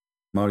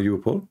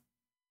 Mariupol.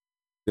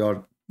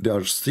 They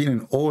are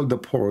stealing all the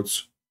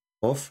ports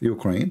of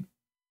Ukraine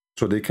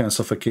so they can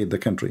suffocate the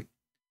country.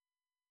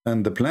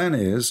 And the plan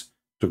is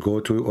to go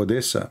to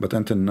Odessa, but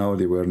until now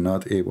they were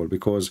not able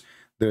because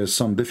there is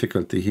some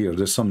difficulty here.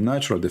 There's some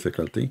natural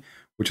difficulty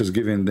which is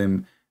giving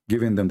them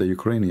the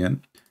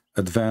Ukrainian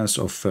advance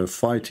of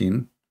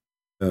fighting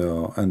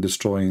and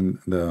destroying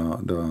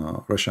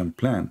the Russian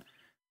plan.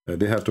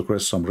 They have to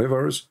cross some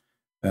rivers,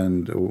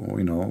 and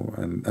you know,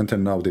 and until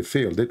now they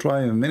failed. They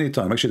try many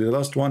times. Actually, the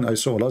last one I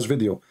saw, last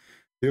video,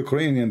 the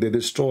Ukrainian, they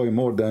destroy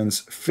more than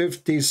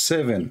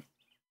 57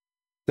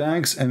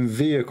 tanks and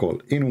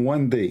vehicle in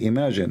one day.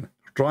 Imagine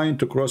trying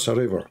to cross a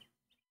river.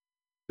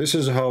 This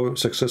is how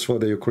successful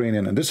the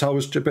Ukrainian, and this is how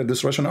stupid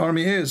this Russian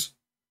army is.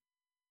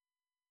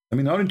 I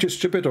mean, aren't you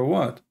stupid or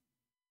what?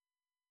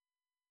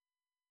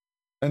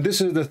 And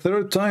this is the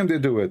third time they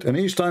do it. And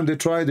each time they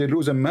try, they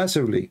lose them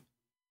massively.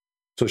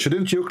 So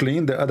shouldn't you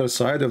clean the other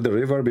side of the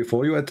river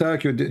before you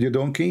attack, you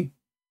donkey?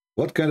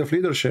 What kind of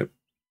leadership?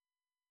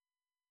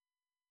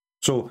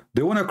 So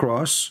they want to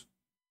cross.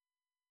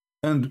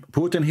 And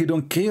Putin, he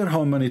don't care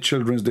how many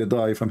children they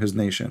die from his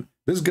nation.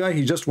 This guy,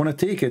 he just want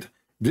to take it.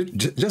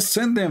 Just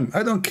send them.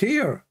 I don't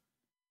care.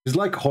 It's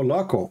like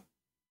Holako.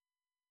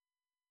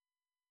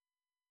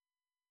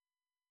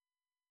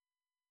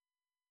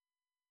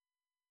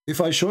 If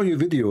I show you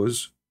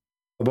videos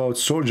about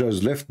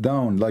soldiers left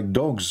down like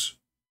dogs,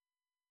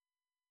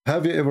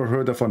 have you ever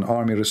heard of an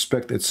army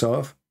respect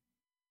itself?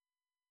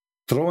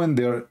 Throwing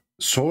their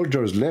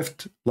soldiers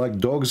left like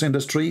dogs in the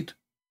street?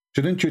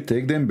 Shouldn't you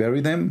take them,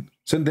 bury them,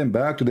 send them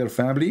back to their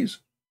families?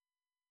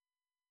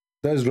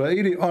 The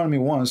Israeli army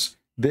once,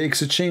 they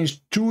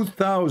exchanged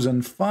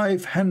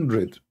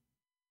 2,500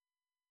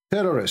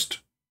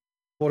 terrorists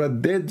for a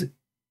dead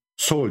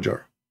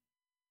soldier.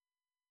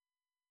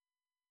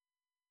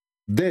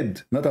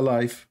 Dead, not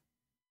alive.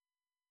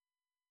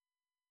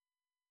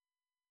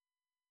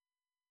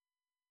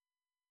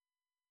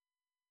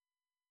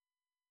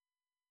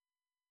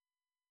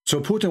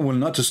 So Putin will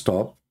not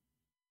stop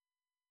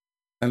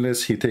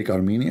unless he take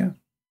Armenia,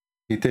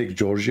 he take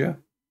Georgia,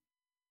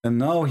 and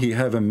now he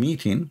have a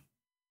meeting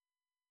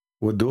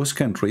with those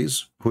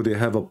countries who they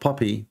have a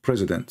puppy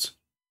president.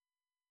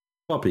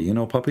 Puppy, you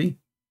know puppy?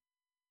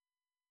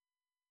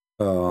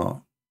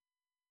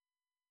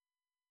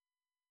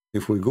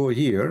 If we go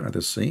here,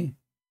 let's see.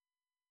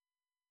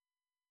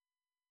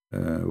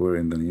 We're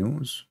in the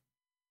news.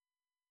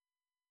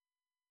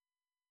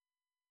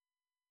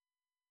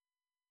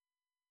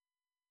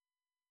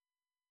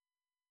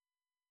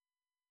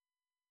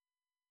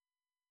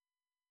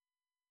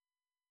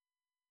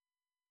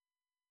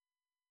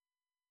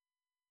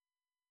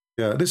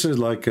 Yeah, this is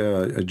like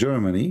a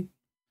German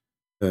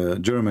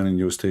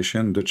news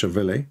station, Deutsche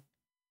Welle.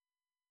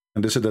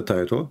 And this is the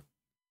title.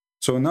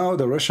 So now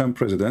the Russian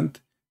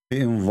president, he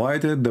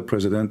invited the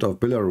president of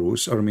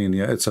Belarus,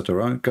 Armenia,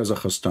 etc.,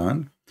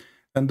 Kazakhstan,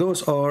 and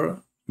those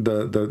are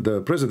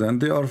the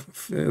president. They are,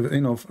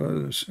 you know,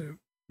 I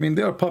mean,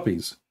 they are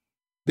puppies.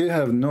 They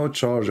have no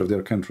charge of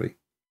their country.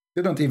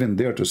 They don't even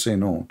dare to say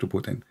no to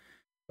Putin.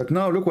 But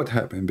now look what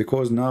happened,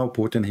 because now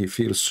Putin, he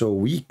feels so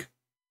weak.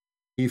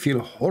 He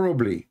feels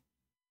horribly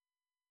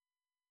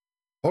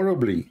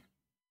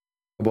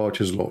about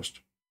his loss.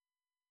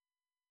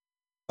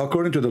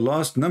 According to the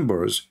last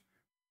numbers,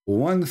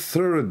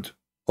 1/3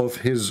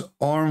 of his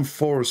armed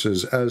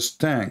forces as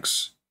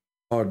tanks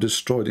are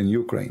destroyed in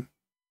Ukraine.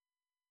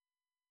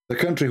 The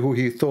country who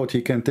he thought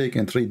he can take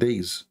in 3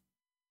 days.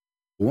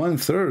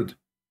 1/3.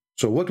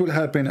 So what will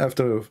happen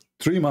after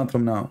 3 months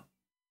from now?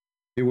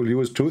 He will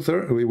lose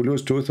 2/3. We will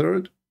lose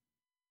 2/3.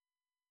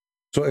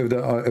 So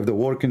if the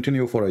war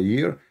continue for a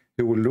year,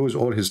 he will lose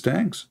all his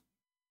tanks.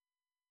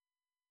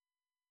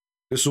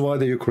 This is why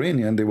the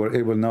Ukrainian, they were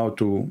able now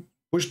to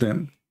push them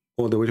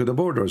all the way to the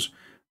borders.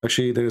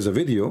 Actually, there is a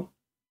video.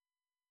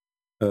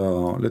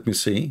 Let me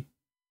see.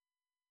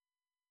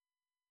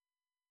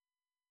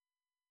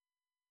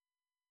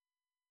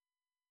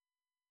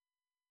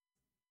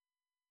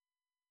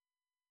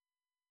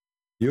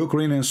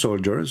 Ukrainian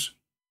soldiers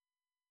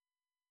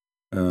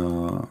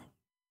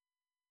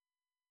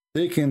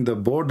taking the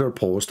border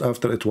post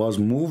after it was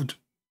moved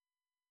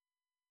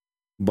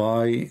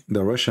by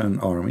the Russian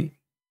army.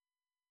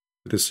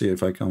 Let's see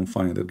if I can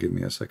find it. Give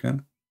me a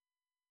second.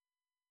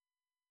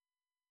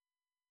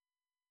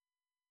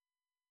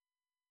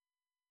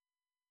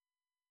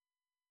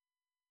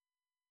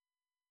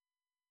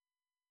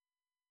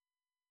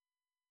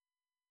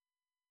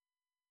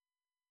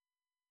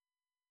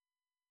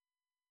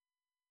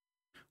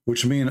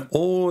 Which means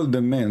all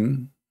the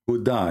men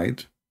who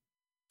died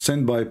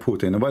sent by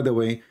Putin. And by the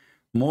way,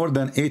 more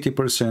than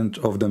 80%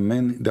 of the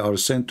men that are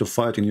sent to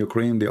fight in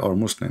Ukraine, they are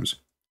Muslims.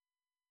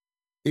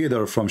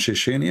 Either from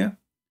Chechnya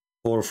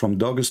or from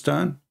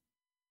Dagestan,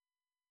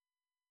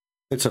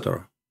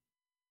 etc.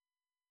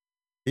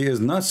 He is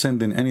not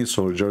sending any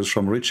soldiers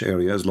from rich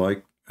areas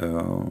like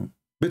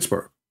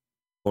Pittsburgh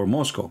or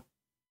Moscow.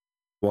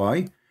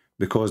 Why?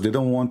 Because they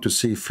don't want to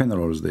see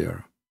funerals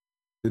there.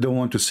 They don't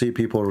want to see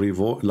people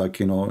revolt, like,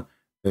 you know,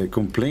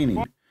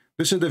 complaining.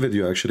 This is the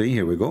video, actually.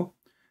 Here we go.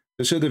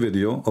 This is the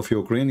video of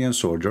Ukrainian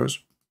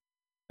soldiers,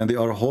 and they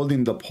are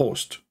holding the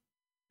post.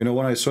 You know,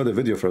 when I saw the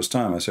video first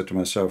time, I said to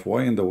myself,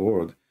 why in the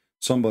world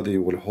somebody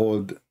will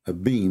hold a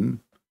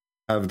beam,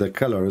 have the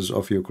colors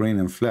of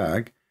Ukrainian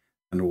flag,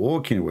 and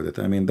walking with it?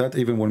 I mean, that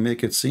even will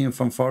make it seem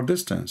from far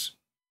distance.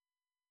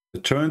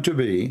 It turned to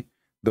be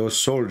those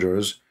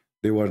soldiers,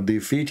 they were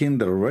defeating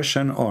the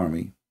Russian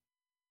army,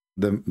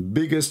 the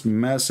biggest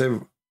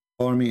massive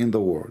army in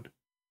the world,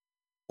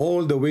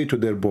 all the way to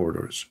their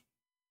borders.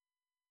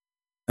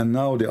 And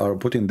now they are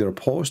putting their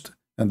post,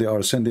 and they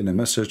are sending a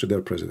message to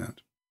their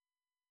president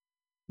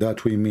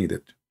that we made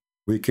it.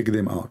 We kicked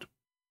them out.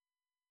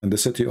 And the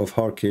city of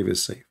Kharkiv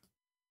is safe.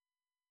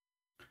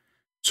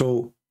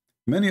 So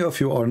many of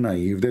you are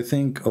naive. They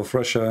think of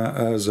Russia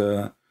as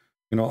a,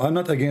 you know, I'm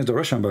not against the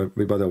Russian,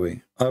 by the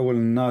way. I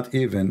will not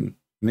even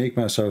make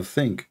myself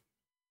think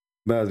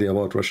badly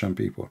about Russian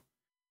people.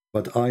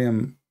 But I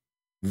am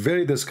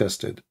very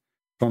disgusted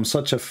from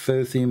such a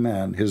filthy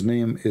man. His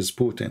name is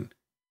Putin.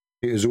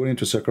 He is willing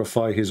to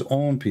sacrifice his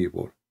own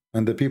people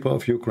and the people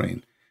of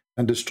Ukraine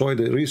and destroy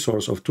the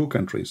resource of two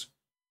countries,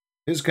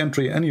 his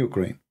country and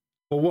Ukraine.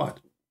 For what?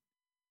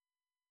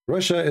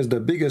 Russia is the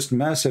biggest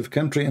massive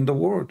country in the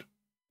world.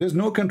 There's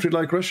no country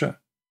like Russia.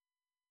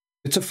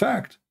 It's a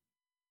fact.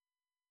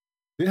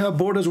 They have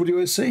borders with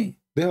USA.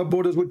 They have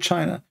borders with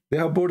China. They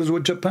have borders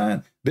with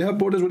Japan. They have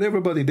borders with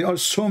everybody. They are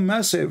so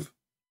massive.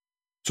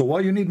 So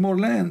why you need more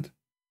land?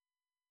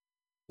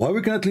 Why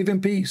we cannot live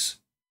in peace?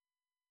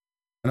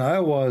 And I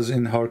was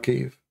in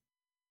Kharkiv,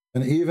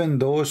 and even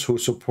those who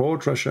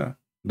support Russia,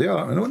 they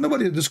are,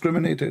 nobody is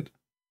discriminated.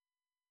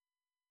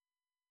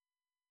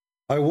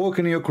 I walk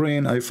in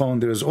Ukraine, I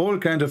found there's all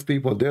kinds of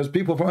people. There's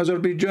people from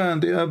Azerbaijan,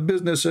 they have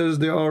businesses,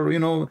 they are, you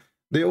know,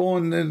 they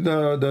own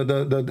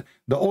the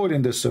oil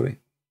industry.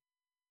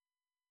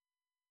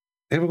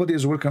 Everybody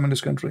is welcome in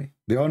this country.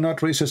 They are not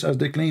racist as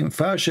they claim,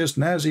 fascist,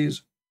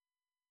 Nazis.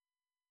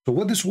 So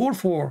what this war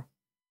for?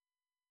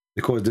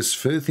 Because this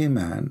filthy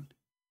man,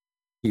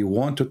 he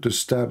wanted to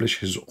establish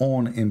his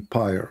own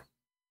empire.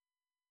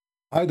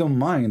 I don't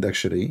mind,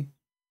 actually,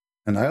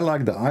 and I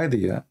like the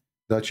idea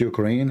that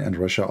Ukraine and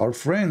Russia are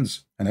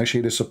friends, and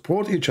actually they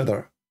support each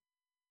other.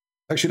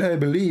 Actually, I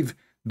believe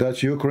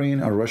that Ukraine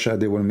and Russia,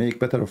 they will make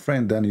better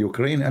friends than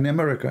Ukraine and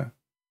America.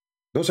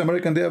 Those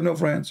Americans, they have no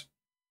friends.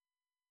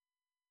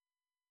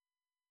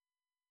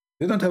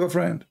 They don't have a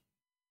friend.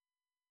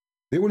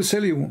 They will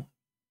sell you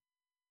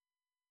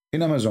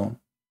in Amazon.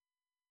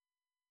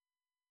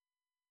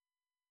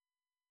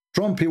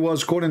 Trump, he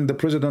was calling the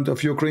president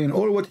of Ukraine,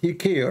 all what he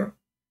care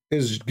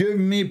is give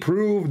me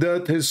proof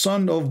that his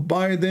son of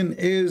Biden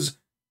is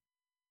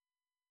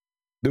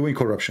doing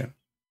corruption.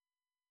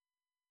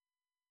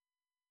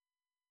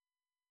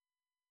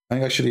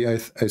 And actually, I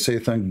say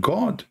thank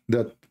God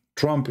that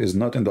Trump is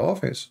not in the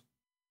office.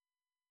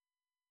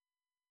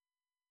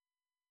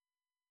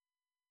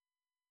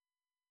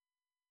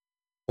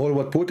 All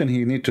what Putin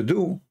he need to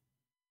do,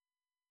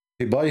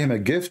 he buy him a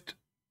gift,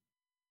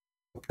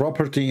 a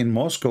property in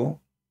Moscow,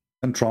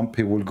 and Trump,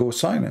 he will go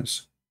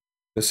silence.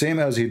 The same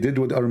as he did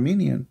with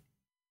Armenian.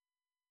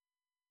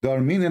 The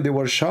Armenian, they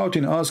were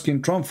shouting,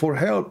 asking Trump for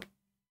help.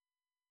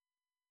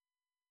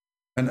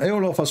 And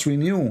all of us, we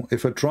knew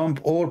if a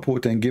Trump or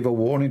Putin give a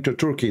warning to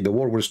Turkey, the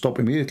war will stop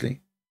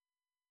immediately.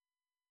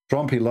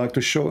 Trump, he liked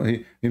to show,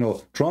 you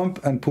know,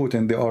 Trump and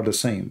Putin, they are the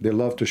same. They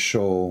love to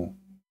show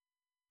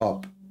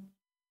up.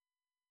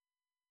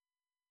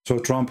 So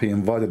Trump, he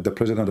invited the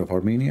president of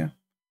Armenia,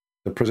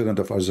 the president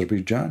of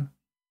Azerbaijan,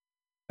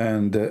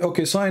 and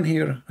okay, sign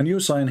here, and you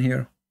sign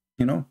here,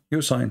 you know,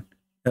 you sign,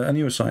 and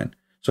you sign.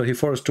 So he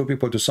forced two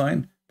people to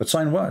sign, but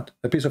sign what?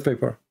 A piece of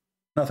paper,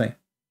 nothing,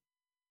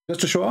 just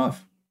to show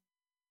off.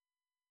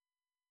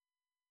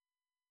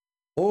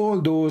 All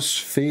those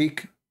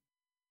fake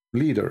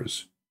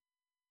leaders,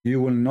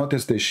 you will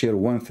notice they share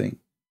one thing.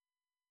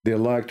 They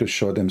like to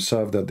show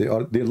themselves that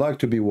they like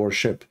to be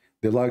worshipped,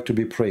 they like to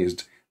be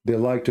praised, they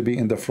like to be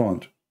in the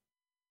front.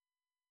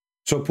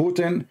 So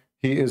Putin,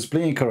 he is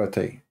playing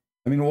karate.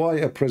 I mean, why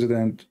a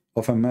president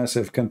of a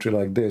massive country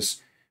like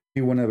this,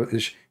 he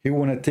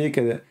wanna take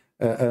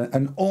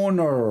an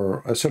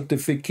honor, a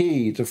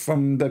certificate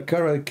from the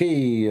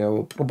karate,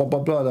 blah blah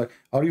blah.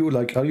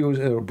 Like, are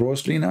you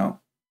Bruce Lee now?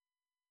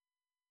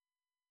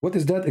 What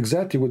is that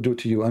exactly would do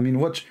to you? I mean,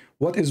 what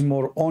is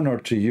more honor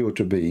to you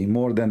to be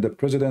more than the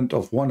president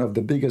of one of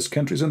the biggest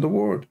countries in the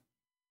world?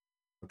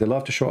 They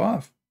love to show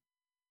off.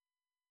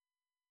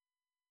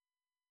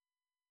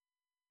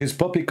 His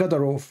puppy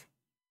Kadyrov,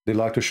 they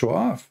like to show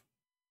off.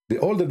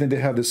 All of them, they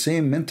have the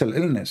same mental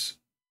illness.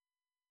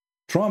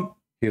 Trump,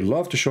 he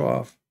loves to show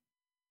off.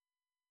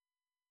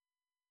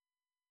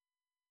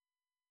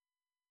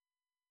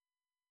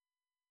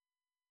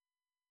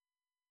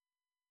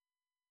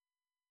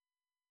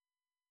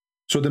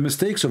 So the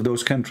mistakes of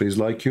those countries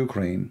like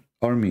Ukraine,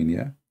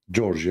 Armenia,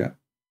 Georgia,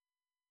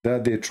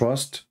 that they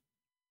trust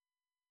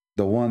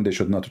the one they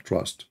should not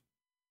trust.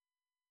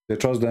 They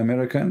trust the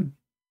American,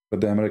 but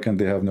the American,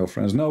 they have no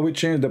friends. Now we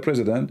change the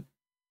president,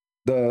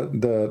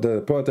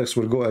 the protests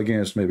will go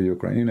against maybe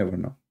Ukraine. You never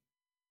know.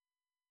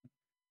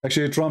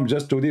 Actually, Trump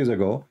just 2 days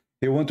ago,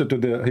 he wanted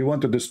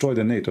to destroy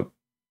the NATO.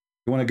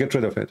 He want to get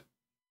rid of it.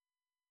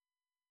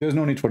 There's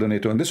no need for the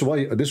NATO, and this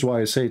is why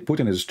I say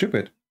Putin is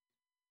stupid.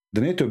 The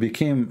NATO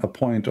became a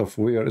point of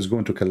where it's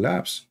going to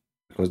collapse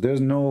because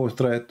there's no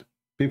threat.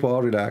 People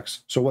are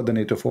relaxed. So what the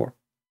NATO for?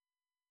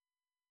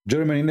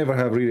 Germany never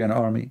have really an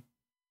army.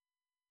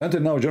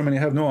 Until now, Germany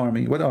have no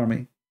army. What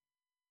army?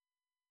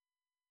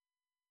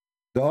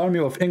 The army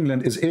of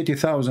England is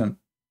 80,000.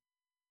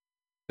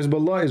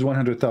 Hezbollah is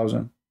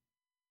 100,000.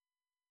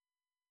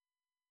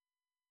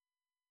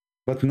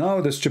 But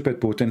now the stupid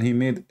Putin, he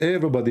made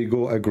everybody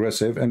go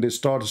aggressive and they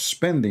start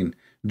spending.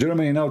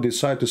 Germany now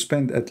decide to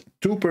spend at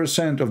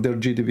 2% of their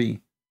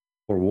GDP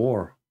for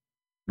war,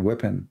 and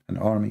weapon, and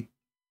army.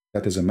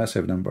 That is a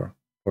massive number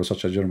for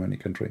such a Germany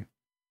country.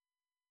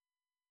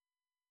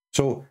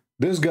 So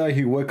this guy,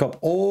 he wake up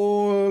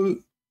all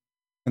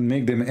and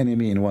make them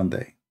enemy in one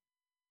day.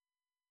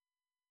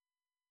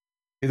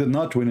 He did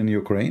not win in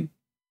Ukraine.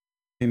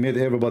 He made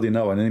everybody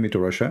now an enemy to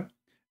Russia.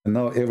 And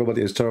now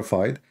everybody is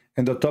terrified.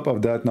 And on top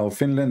of that, now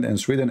Finland and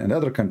Sweden and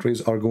other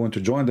countries are going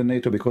to join the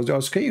NATO because they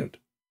are scared.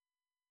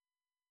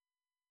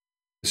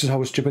 This is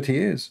how stupid he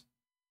is.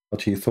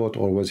 But he thought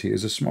always he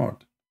is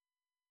smart.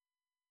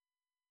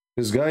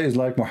 This guy is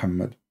like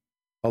Muhammad.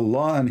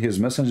 Allah and his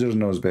messenger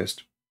knows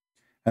best.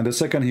 And the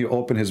second he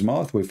opened his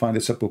mouth, we find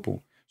it's a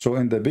poo-poo. So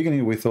in the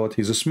beginning, we thought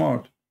he's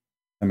smart.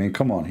 I mean,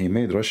 come on, he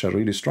made Russia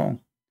really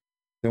strong.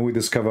 Then we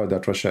discovered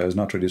that Russia is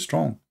not really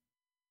strong.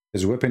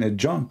 His weapon is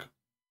junk.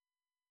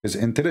 His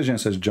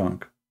intelligence is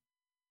junk.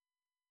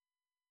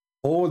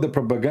 All the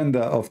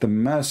propaganda of the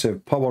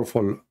massive,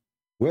 powerful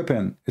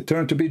weapon, it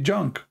turned to be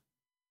junk.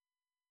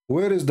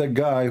 Where is the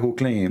guy who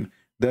claimed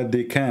that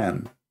they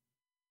can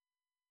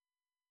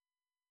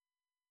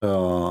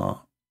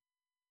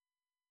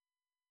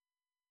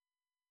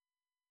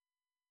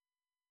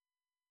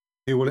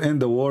he will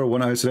end the war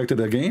when I selected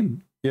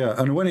again? Yeah,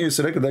 and when he is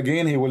selected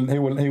again, he will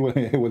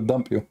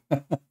dump you.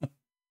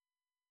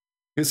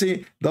 You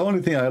see, the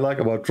only thing I like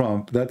about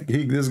Trump, that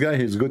this guy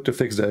is good to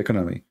fix the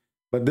economy.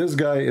 But this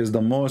guy is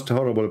the most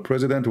horrible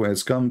president when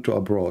it's come to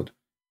abroad.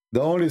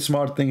 The only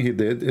smart thing he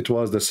did, it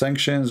was the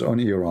sanctions on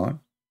Iran.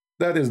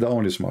 That is the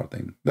only smart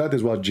thing. That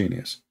is what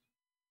genius.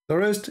 The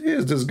rest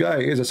is this guy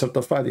is a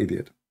certified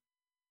idiot.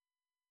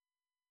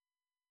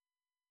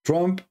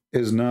 Trump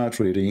is not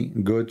really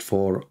good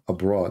for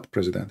abroad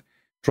president.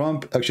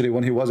 Trump, actually,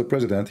 when he was a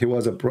president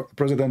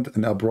president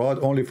in abroad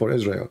only for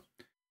Israel.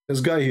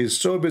 This guy, he is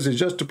so busy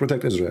just to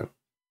protect Israel.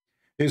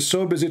 He's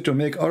so busy to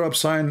make Arab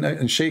sign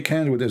and shake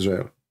hands with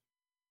Israel.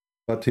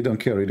 But he don't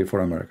care really for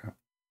America.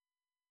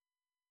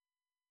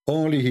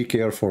 Only he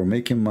cares for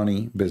making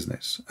money,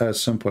 business.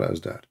 As simple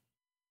as that.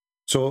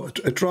 So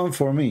Trump,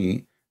 for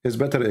me, is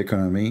better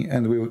economy,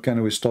 and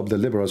we stop the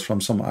liberals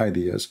from some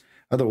ideas.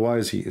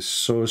 Otherwise, he is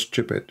so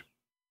stupid.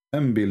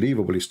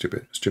 Unbelievably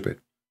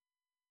stupid.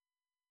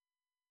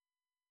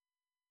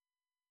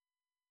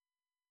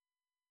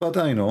 But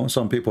I know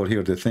some people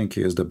here, they think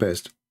he is the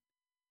best.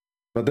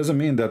 But doesn't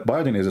mean that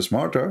Biden is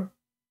smarter.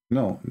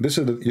 No, this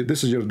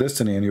is your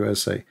destiny in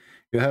USA.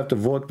 You have to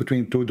vote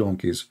between two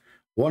donkeys.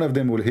 One of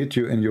them will hit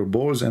you in your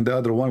balls, and the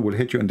other one will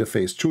hit you in the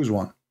face. Choose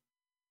one.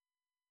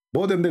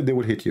 Both of them, they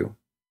will hit you.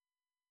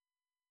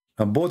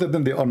 And both of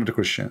them, they are not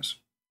Christians.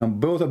 And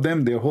both of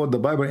them, they hold the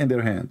Bible in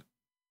their hand.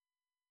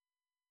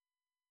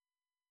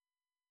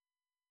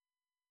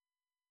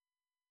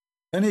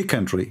 Any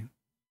country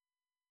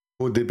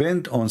who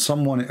depend on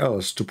someone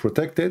else to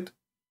protect it,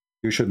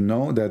 you should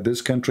know that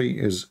this country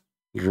is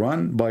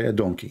run by a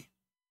donkey.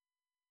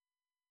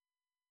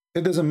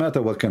 It doesn't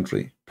matter what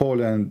country.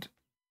 Poland,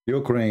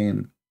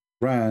 Ukraine,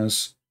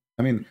 France.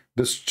 I mean,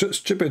 the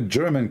stupid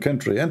German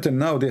country, until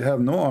now, they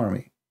have no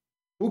army.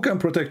 Who can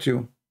protect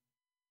you?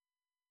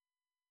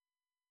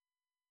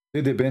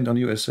 They depend on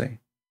USA.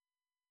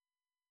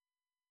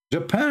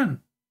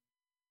 Japan.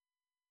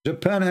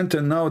 Japan,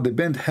 until now,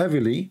 depend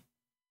heavily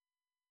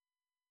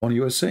on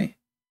USA.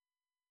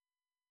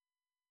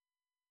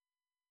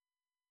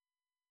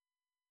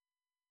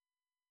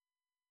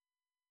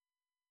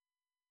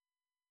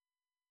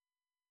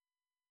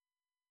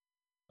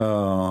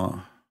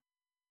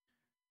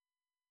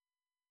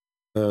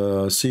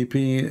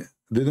 CP,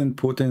 didn't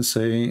Putin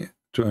say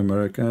to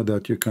America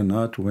that you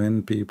cannot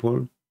win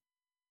people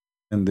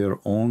in their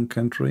own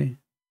country?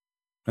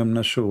 I'm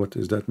not sure what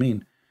does that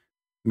mean.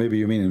 Maybe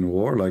you mean in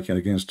war, like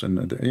against,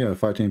 yeah,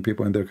 fighting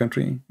people in their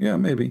country. Yeah,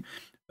 maybe.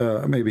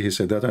 Maybe he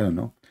said that, I don't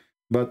know.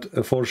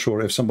 But for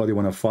sure, if somebody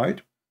want to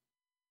fight,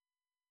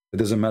 it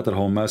doesn't matter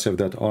how massive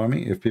that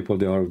army, if people,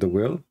 they are of the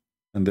will,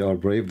 and they are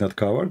brave, not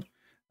coward.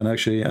 And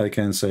actually, I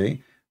can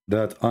say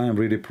that I am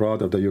really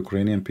proud of the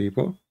Ukrainian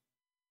people.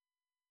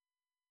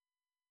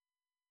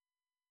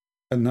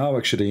 And now,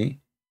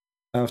 actually,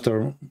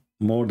 after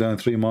more than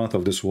 3 months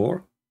of this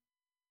war,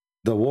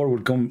 the war will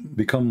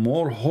become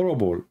more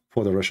horrible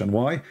for the Russian.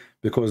 Why?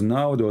 Because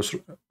now those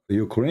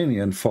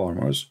Ukrainian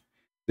farmers,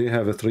 they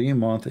have a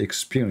 3-month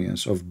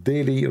experience of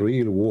daily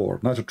real war,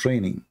 not a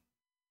training.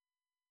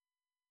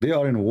 They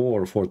are in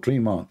war for 3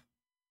 months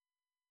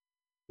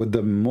with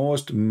the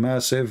most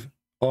massive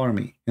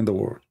army in the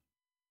world.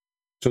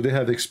 So they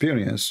have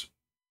experience,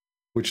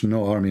 which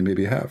no army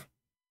maybe have.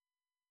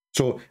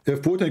 So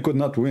if Putin could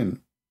not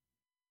win,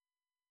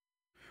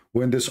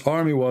 when this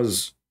army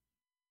was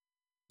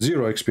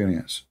zero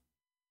experience,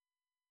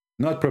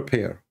 not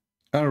prepared,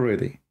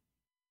 unready,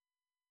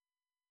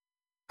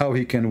 how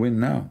he can win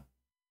now?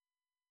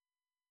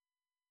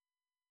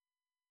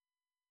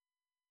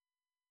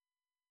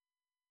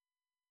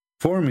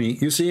 For me,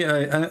 you see,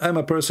 I'm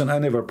a person, I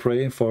never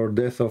pray for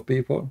death of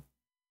people.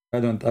 I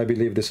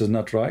believe this is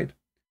not right.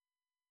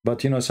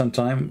 But you know,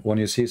 sometimes when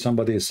you see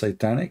somebody is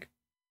satanic,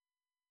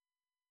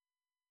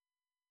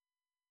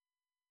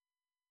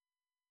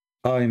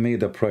 I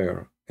made a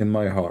prayer in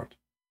my heart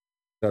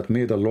that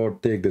may the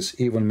Lord take this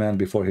evil man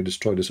before he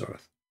destroyed this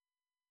earth.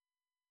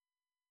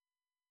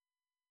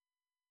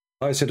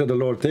 I said to the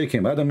Lord, take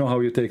him. I don't know how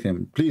you take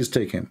him. Please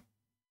take him.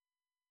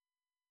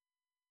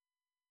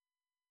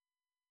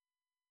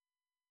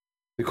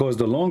 Because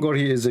the longer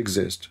he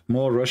exists,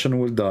 more Russian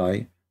will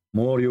die,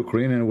 more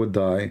Ukrainian will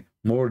die,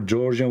 more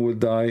Georgian will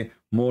die,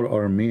 more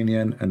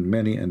Armenian, and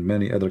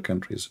many other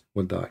countries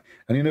will die.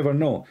 And you never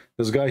know.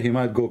 This guy, he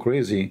might go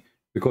crazy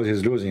because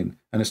he's losing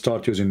and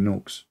start using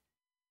nukes.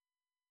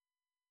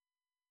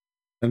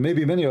 And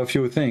maybe many of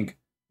you think,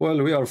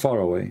 well, we are far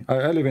away.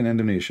 I live in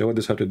Indonesia. What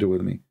does this have to do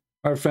with me?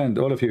 Our friend,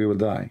 all of you will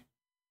die.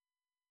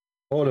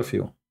 All of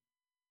you.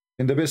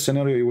 In the best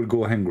scenario, you will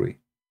go hungry.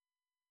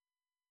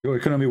 Your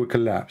economy will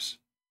collapse.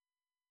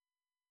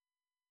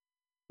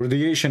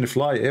 Radiation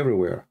fly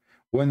everywhere.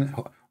 When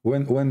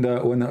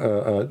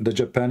the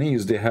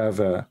Japanese, they have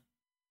a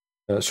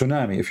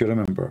tsunami, if you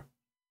remember.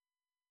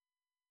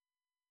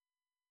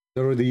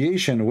 The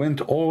radiation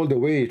went all the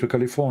way to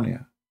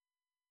California.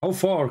 How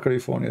far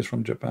California is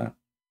from Japan?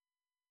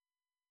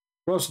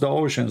 Across the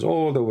oceans,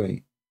 all the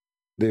way.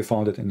 They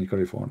found it in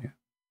California.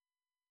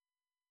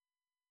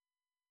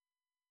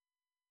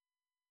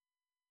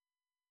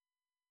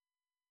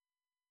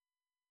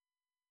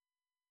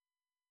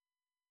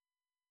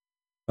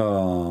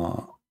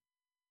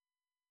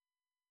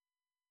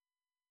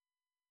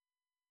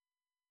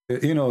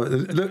 You know,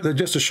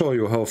 just to show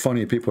you how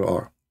funny people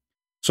are.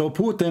 So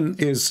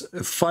Putin is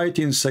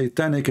fighting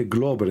satanic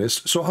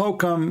globalists. So how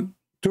come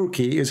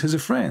Turkey is his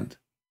friend?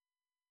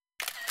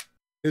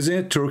 Isn't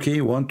it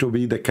Turkey want to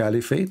be the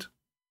caliphate?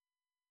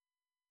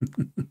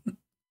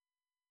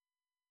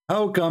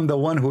 How come the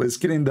one who is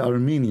killing the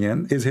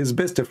Armenian is his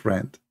best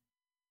friend?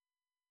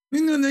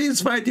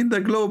 He's fighting the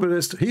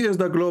globalist. He is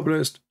the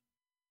globalist.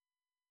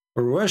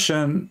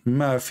 Russian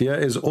mafia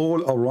is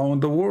all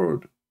around the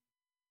world.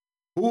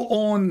 Who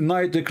own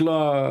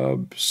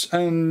nightclubs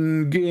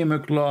and game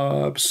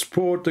clubs,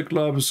 sport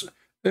clubs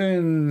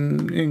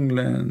in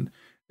England,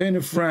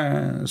 in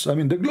France? I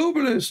mean, the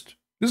globalist.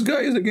 This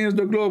guy is against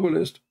the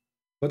globalist.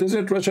 But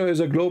isn't Russia is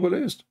a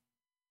globalist?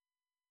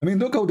 I mean,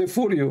 look how they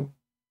fool you.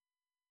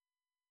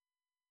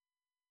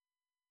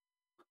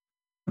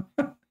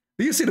 Do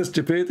you see the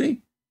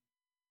stupidity?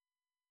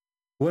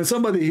 When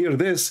somebody hear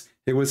this,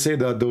 he will say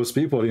that those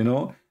people, you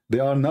know, they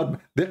are not,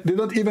 they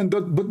don't even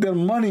put their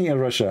money in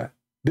Russia.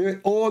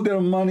 All their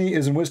money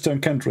is in Western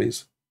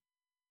countries.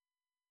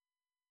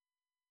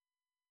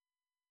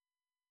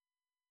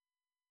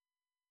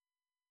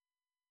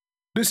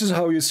 This is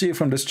how you see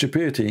from the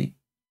stupidity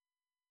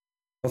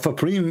of a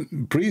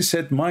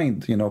preset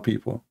mind, you know,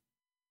 people.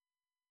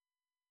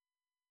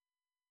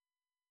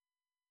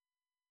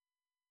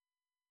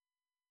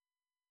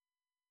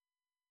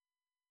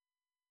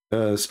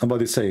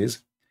 Somebody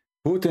says,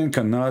 Putin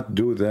cannot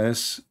do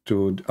this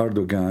to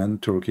Erdogan,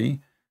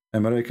 Turkey.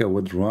 America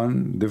would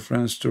run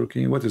difference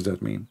Turkey. What does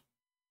that mean?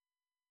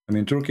 I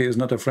mean, Turkey is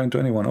not a friend to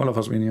anyone. All of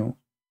us, we know.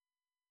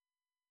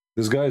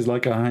 This guy is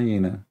like a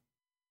hyena.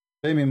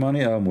 Pay me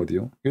money, I'm with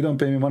you. You don't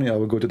pay me money, I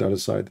will go to the other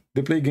side.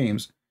 They play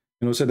games.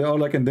 You know, so they are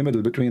like in the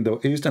middle between the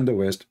East and the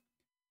West.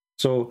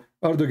 So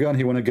Erdogan,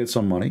 he want to get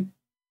some money.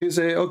 He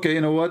say, okay,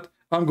 you know what?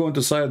 I'm going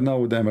to side now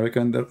with the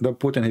American. The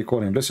Putin, he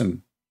call him,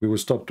 listen, we will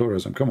stop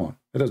tourism. Come on,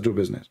 let us do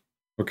business.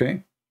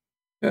 Okay?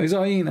 Yeah, he's a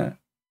hyena.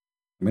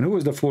 I mean, who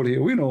is the fool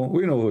here? We know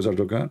who's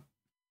Erdogan.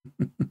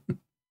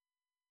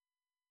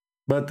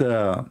 But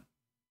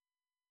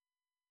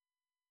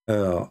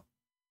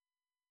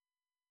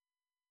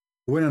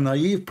when a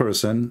naive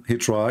person, he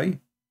try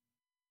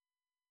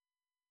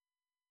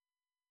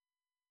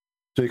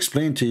to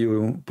explain to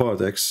you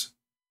politics,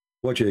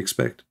 what you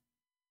expect.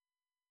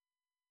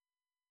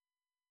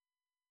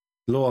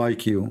 Low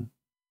IQ.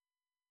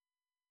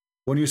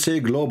 When you say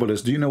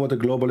globalist, do you know what a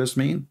globalist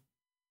mean?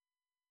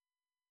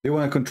 They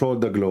want to control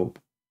the globe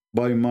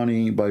by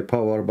money, by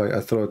power, by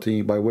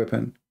authority, by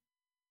weapon.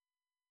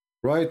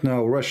 Right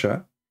now,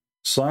 Russia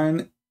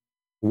signed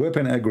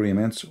weapon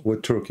agreements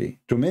with Turkey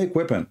to make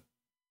weapon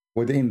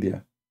with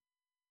India,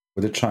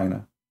 with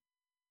China.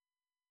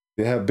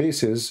 They have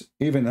bases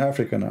even in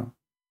Africa now,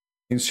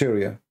 in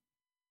Syria.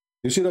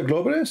 You see the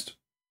globalist?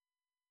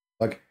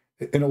 Like,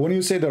 you know, when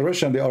you say the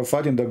Russian, they are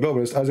fighting the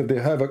globalists as if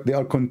they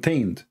are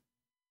contained.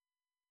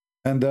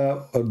 And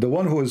the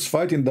one who is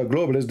fighting the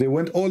globalists, they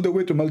went all the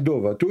way to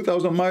Moldova,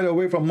 2,000 miles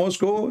away from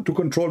Moscow to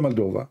control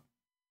Moldova.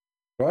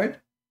 Right?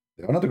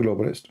 They are not a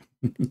globalist.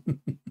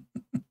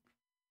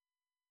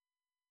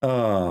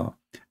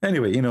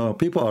 Anyway, you know,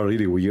 people are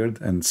really weird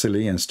and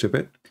silly and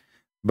stupid.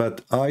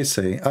 But I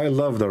say, I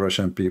love the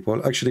Russian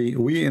people. Actually,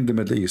 we in the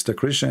Middle East, the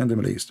Christian in the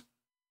Middle East,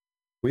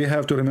 we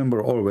have to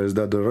remember always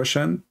that the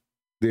Russian,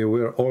 they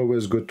were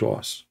always good to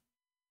us.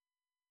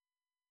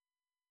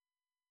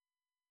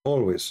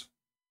 Always.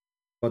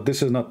 But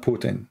this is not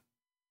Putin.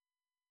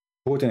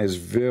 Putin is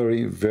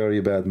very,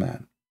 very bad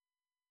man.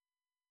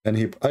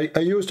 And I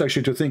used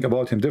actually to think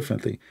about him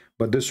differently,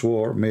 but this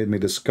war made me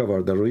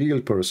discover the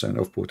real person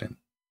of Putin.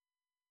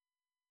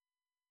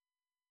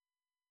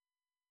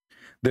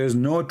 There's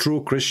no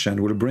true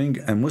Christian will bring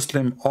a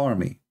Muslim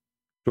army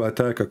to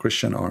attack a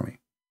Christian army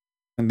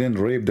and then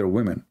rape their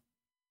women.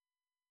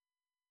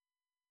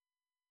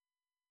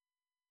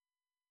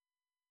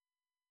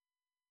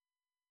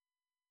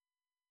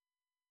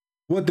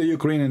 What the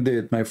Ukrainian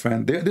did, my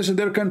friend, this is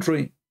their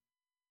country.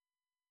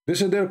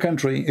 This is their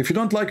country. If you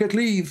don't like it,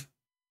 leave.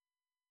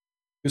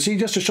 You see,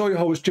 just to show you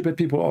how stupid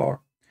people are.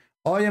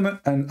 I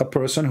am a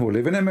person who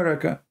live in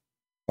America.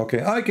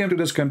 Okay, I came to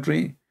this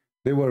country.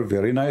 They were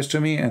very nice to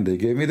me, and they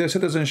gave me their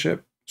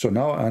citizenship. So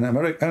now I'm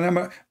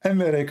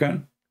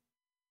American.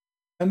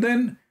 And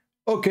then,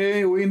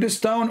 okay, in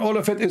this town, all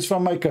of it is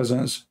from my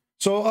cousins.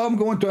 So I'm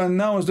going to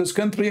announce this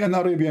country an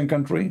Arabian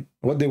country.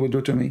 What they will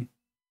do to me?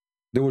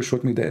 They will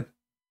shoot me dead.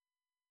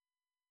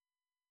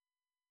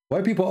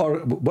 Why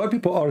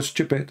people are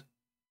stupid?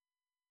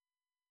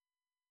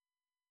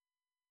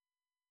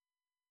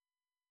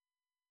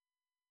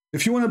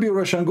 If you want to be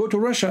Russian, go to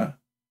Russia.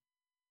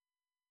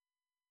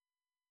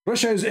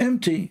 Russia is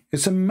empty.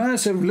 It's a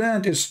massive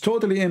land. It's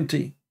totally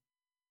empty.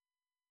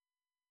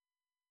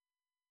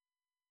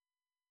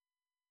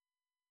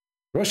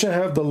 Russia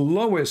have the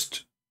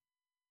lowest,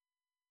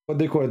 what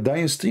they call a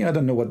dynasty. I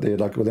don't know what they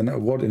like with a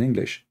word in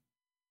English.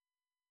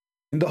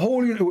 In the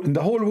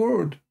whole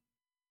world,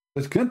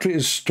 the country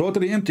is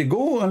totally empty.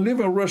 Go and live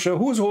in Russia.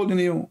 Who's holding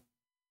you?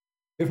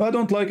 If I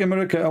don't like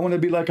America, I want to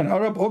be like an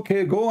Arab.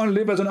 Okay, go and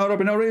live as an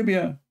Arab in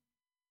Arabia.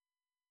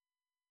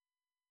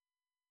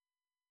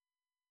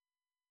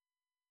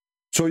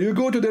 So you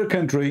go to their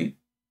country,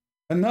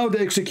 and now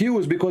they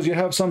excuse because you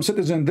have some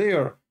citizen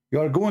there. You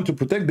are going to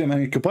protect them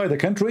and occupy the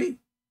country?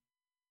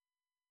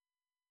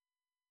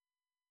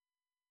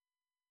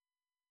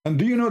 And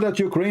do you know that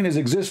Ukraine has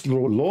existed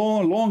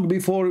long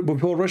before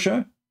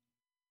Russia?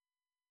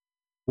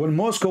 When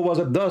Moscow was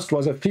a dust,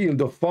 was a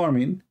field of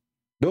farming,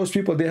 those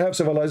people, they have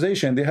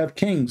civilization, they have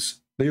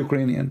kings, the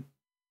Ukrainian.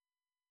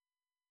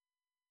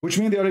 Which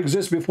means they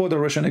exist before the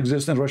Russian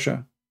exists in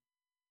Russia.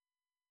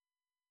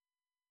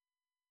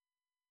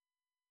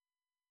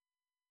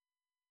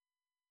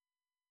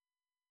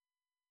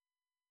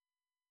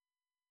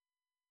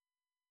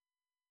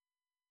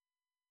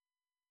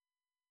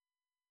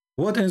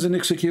 What is an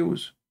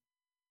excuse?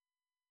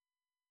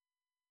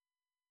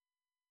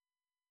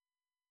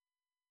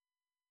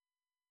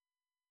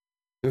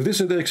 If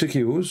this is the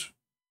excuse,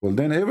 well,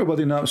 then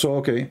everybody now, so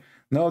okay,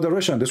 now the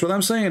Russian, that's what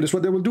I'm saying, that's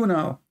what they will do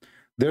now.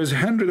 There's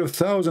hundreds of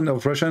thousands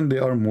of Russians, they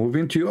are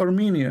moving to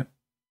Armenia.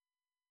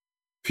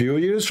 Few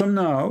years from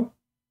now,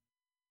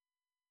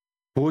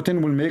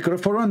 Putin will make a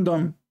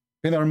referendum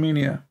in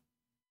Armenia.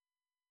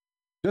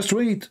 Just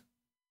wait.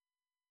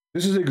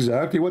 This is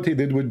exactly what he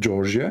did with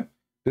Georgia.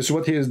 This is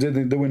what he is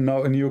doing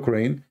now in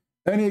Ukraine.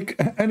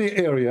 Any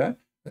area,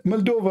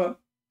 Moldova.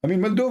 I mean,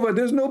 Moldova,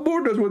 there's no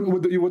borders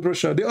with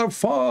Russia. They are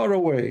far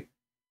away.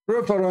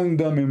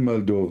 Referendum in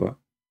Moldova.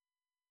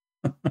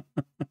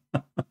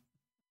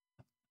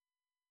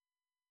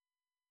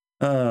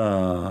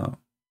 I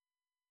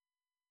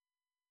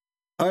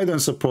don't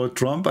support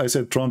Trump. I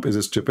said Trump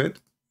is stupid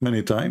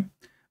many times.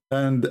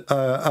 And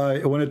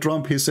when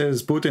Trump, he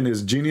says Putin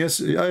is genius,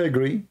 I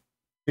agree.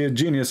 He is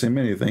genius in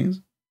many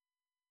things.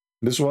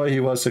 This is why he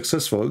was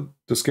successful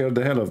to scare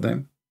the hell of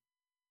them.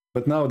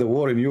 But now the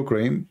war in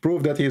Ukraine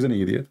proved that he is an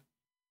idiot.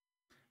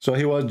 So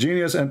he was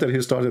genius until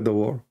he started the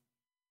war.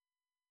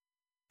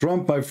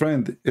 Trump, my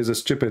friend, is a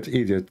stupid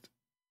idiot.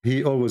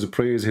 He always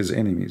praises his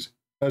enemies.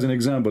 As an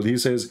example, he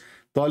says,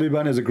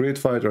 Taliban is a great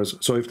fighters.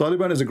 So if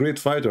Taliban is a great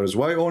fighters,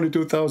 why only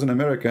 2,000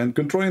 American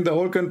controlling the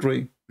whole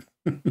country?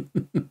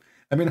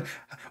 I mean,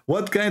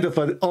 what kind of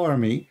an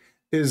army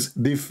is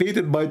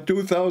defeated by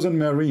 2,000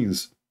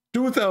 Marines?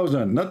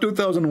 2,000, not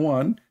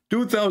 2001,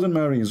 2,000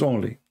 Marines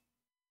only.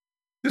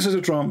 This is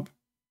a Trump.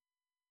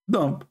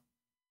 Dump.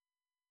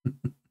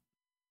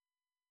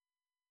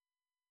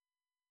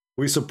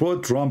 We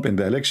support Trump in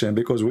the election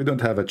because we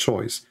don't have a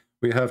choice.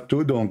 We have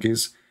two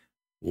donkeys.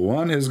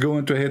 One is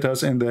going to hit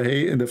us in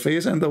the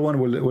face, and the one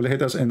will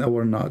hit us in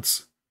our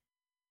nuts.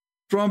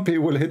 Trump, he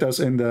will hit us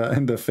in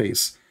the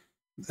face.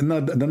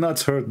 The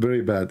nuts hurt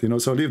very bad, you know,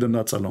 so leave the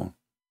nuts alone.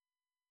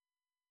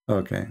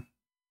 Okay.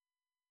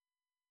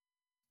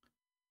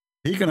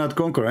 He cannot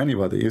conquer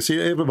anybody. You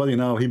see, everybody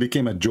now, he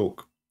became a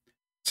joke.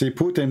 See,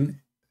 Putin,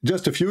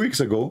 just a few weeks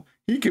ago,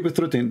 he kept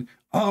threatening,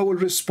 I will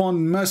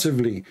respond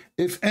massively.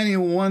 If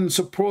anyone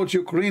supports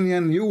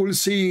Ukrainian, you will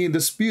see the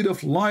speed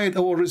of light,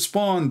 I will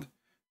respond.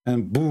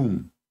 And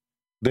boom,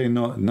 they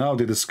know, now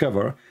they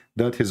discover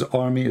that his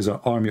army is an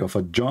army of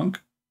a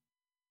junk.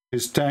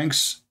 His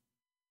tanks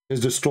is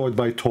destroyed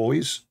by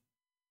toys.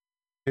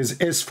 His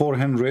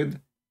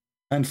S-400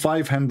 and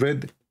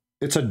 500,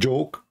 it's a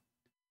joke.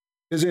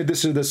 Isn't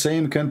this is the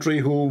same country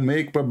who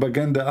make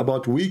propaganda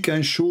about we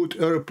can shoot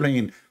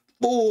airplane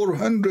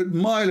 400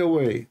 miles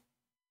away?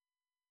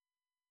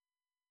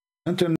 Until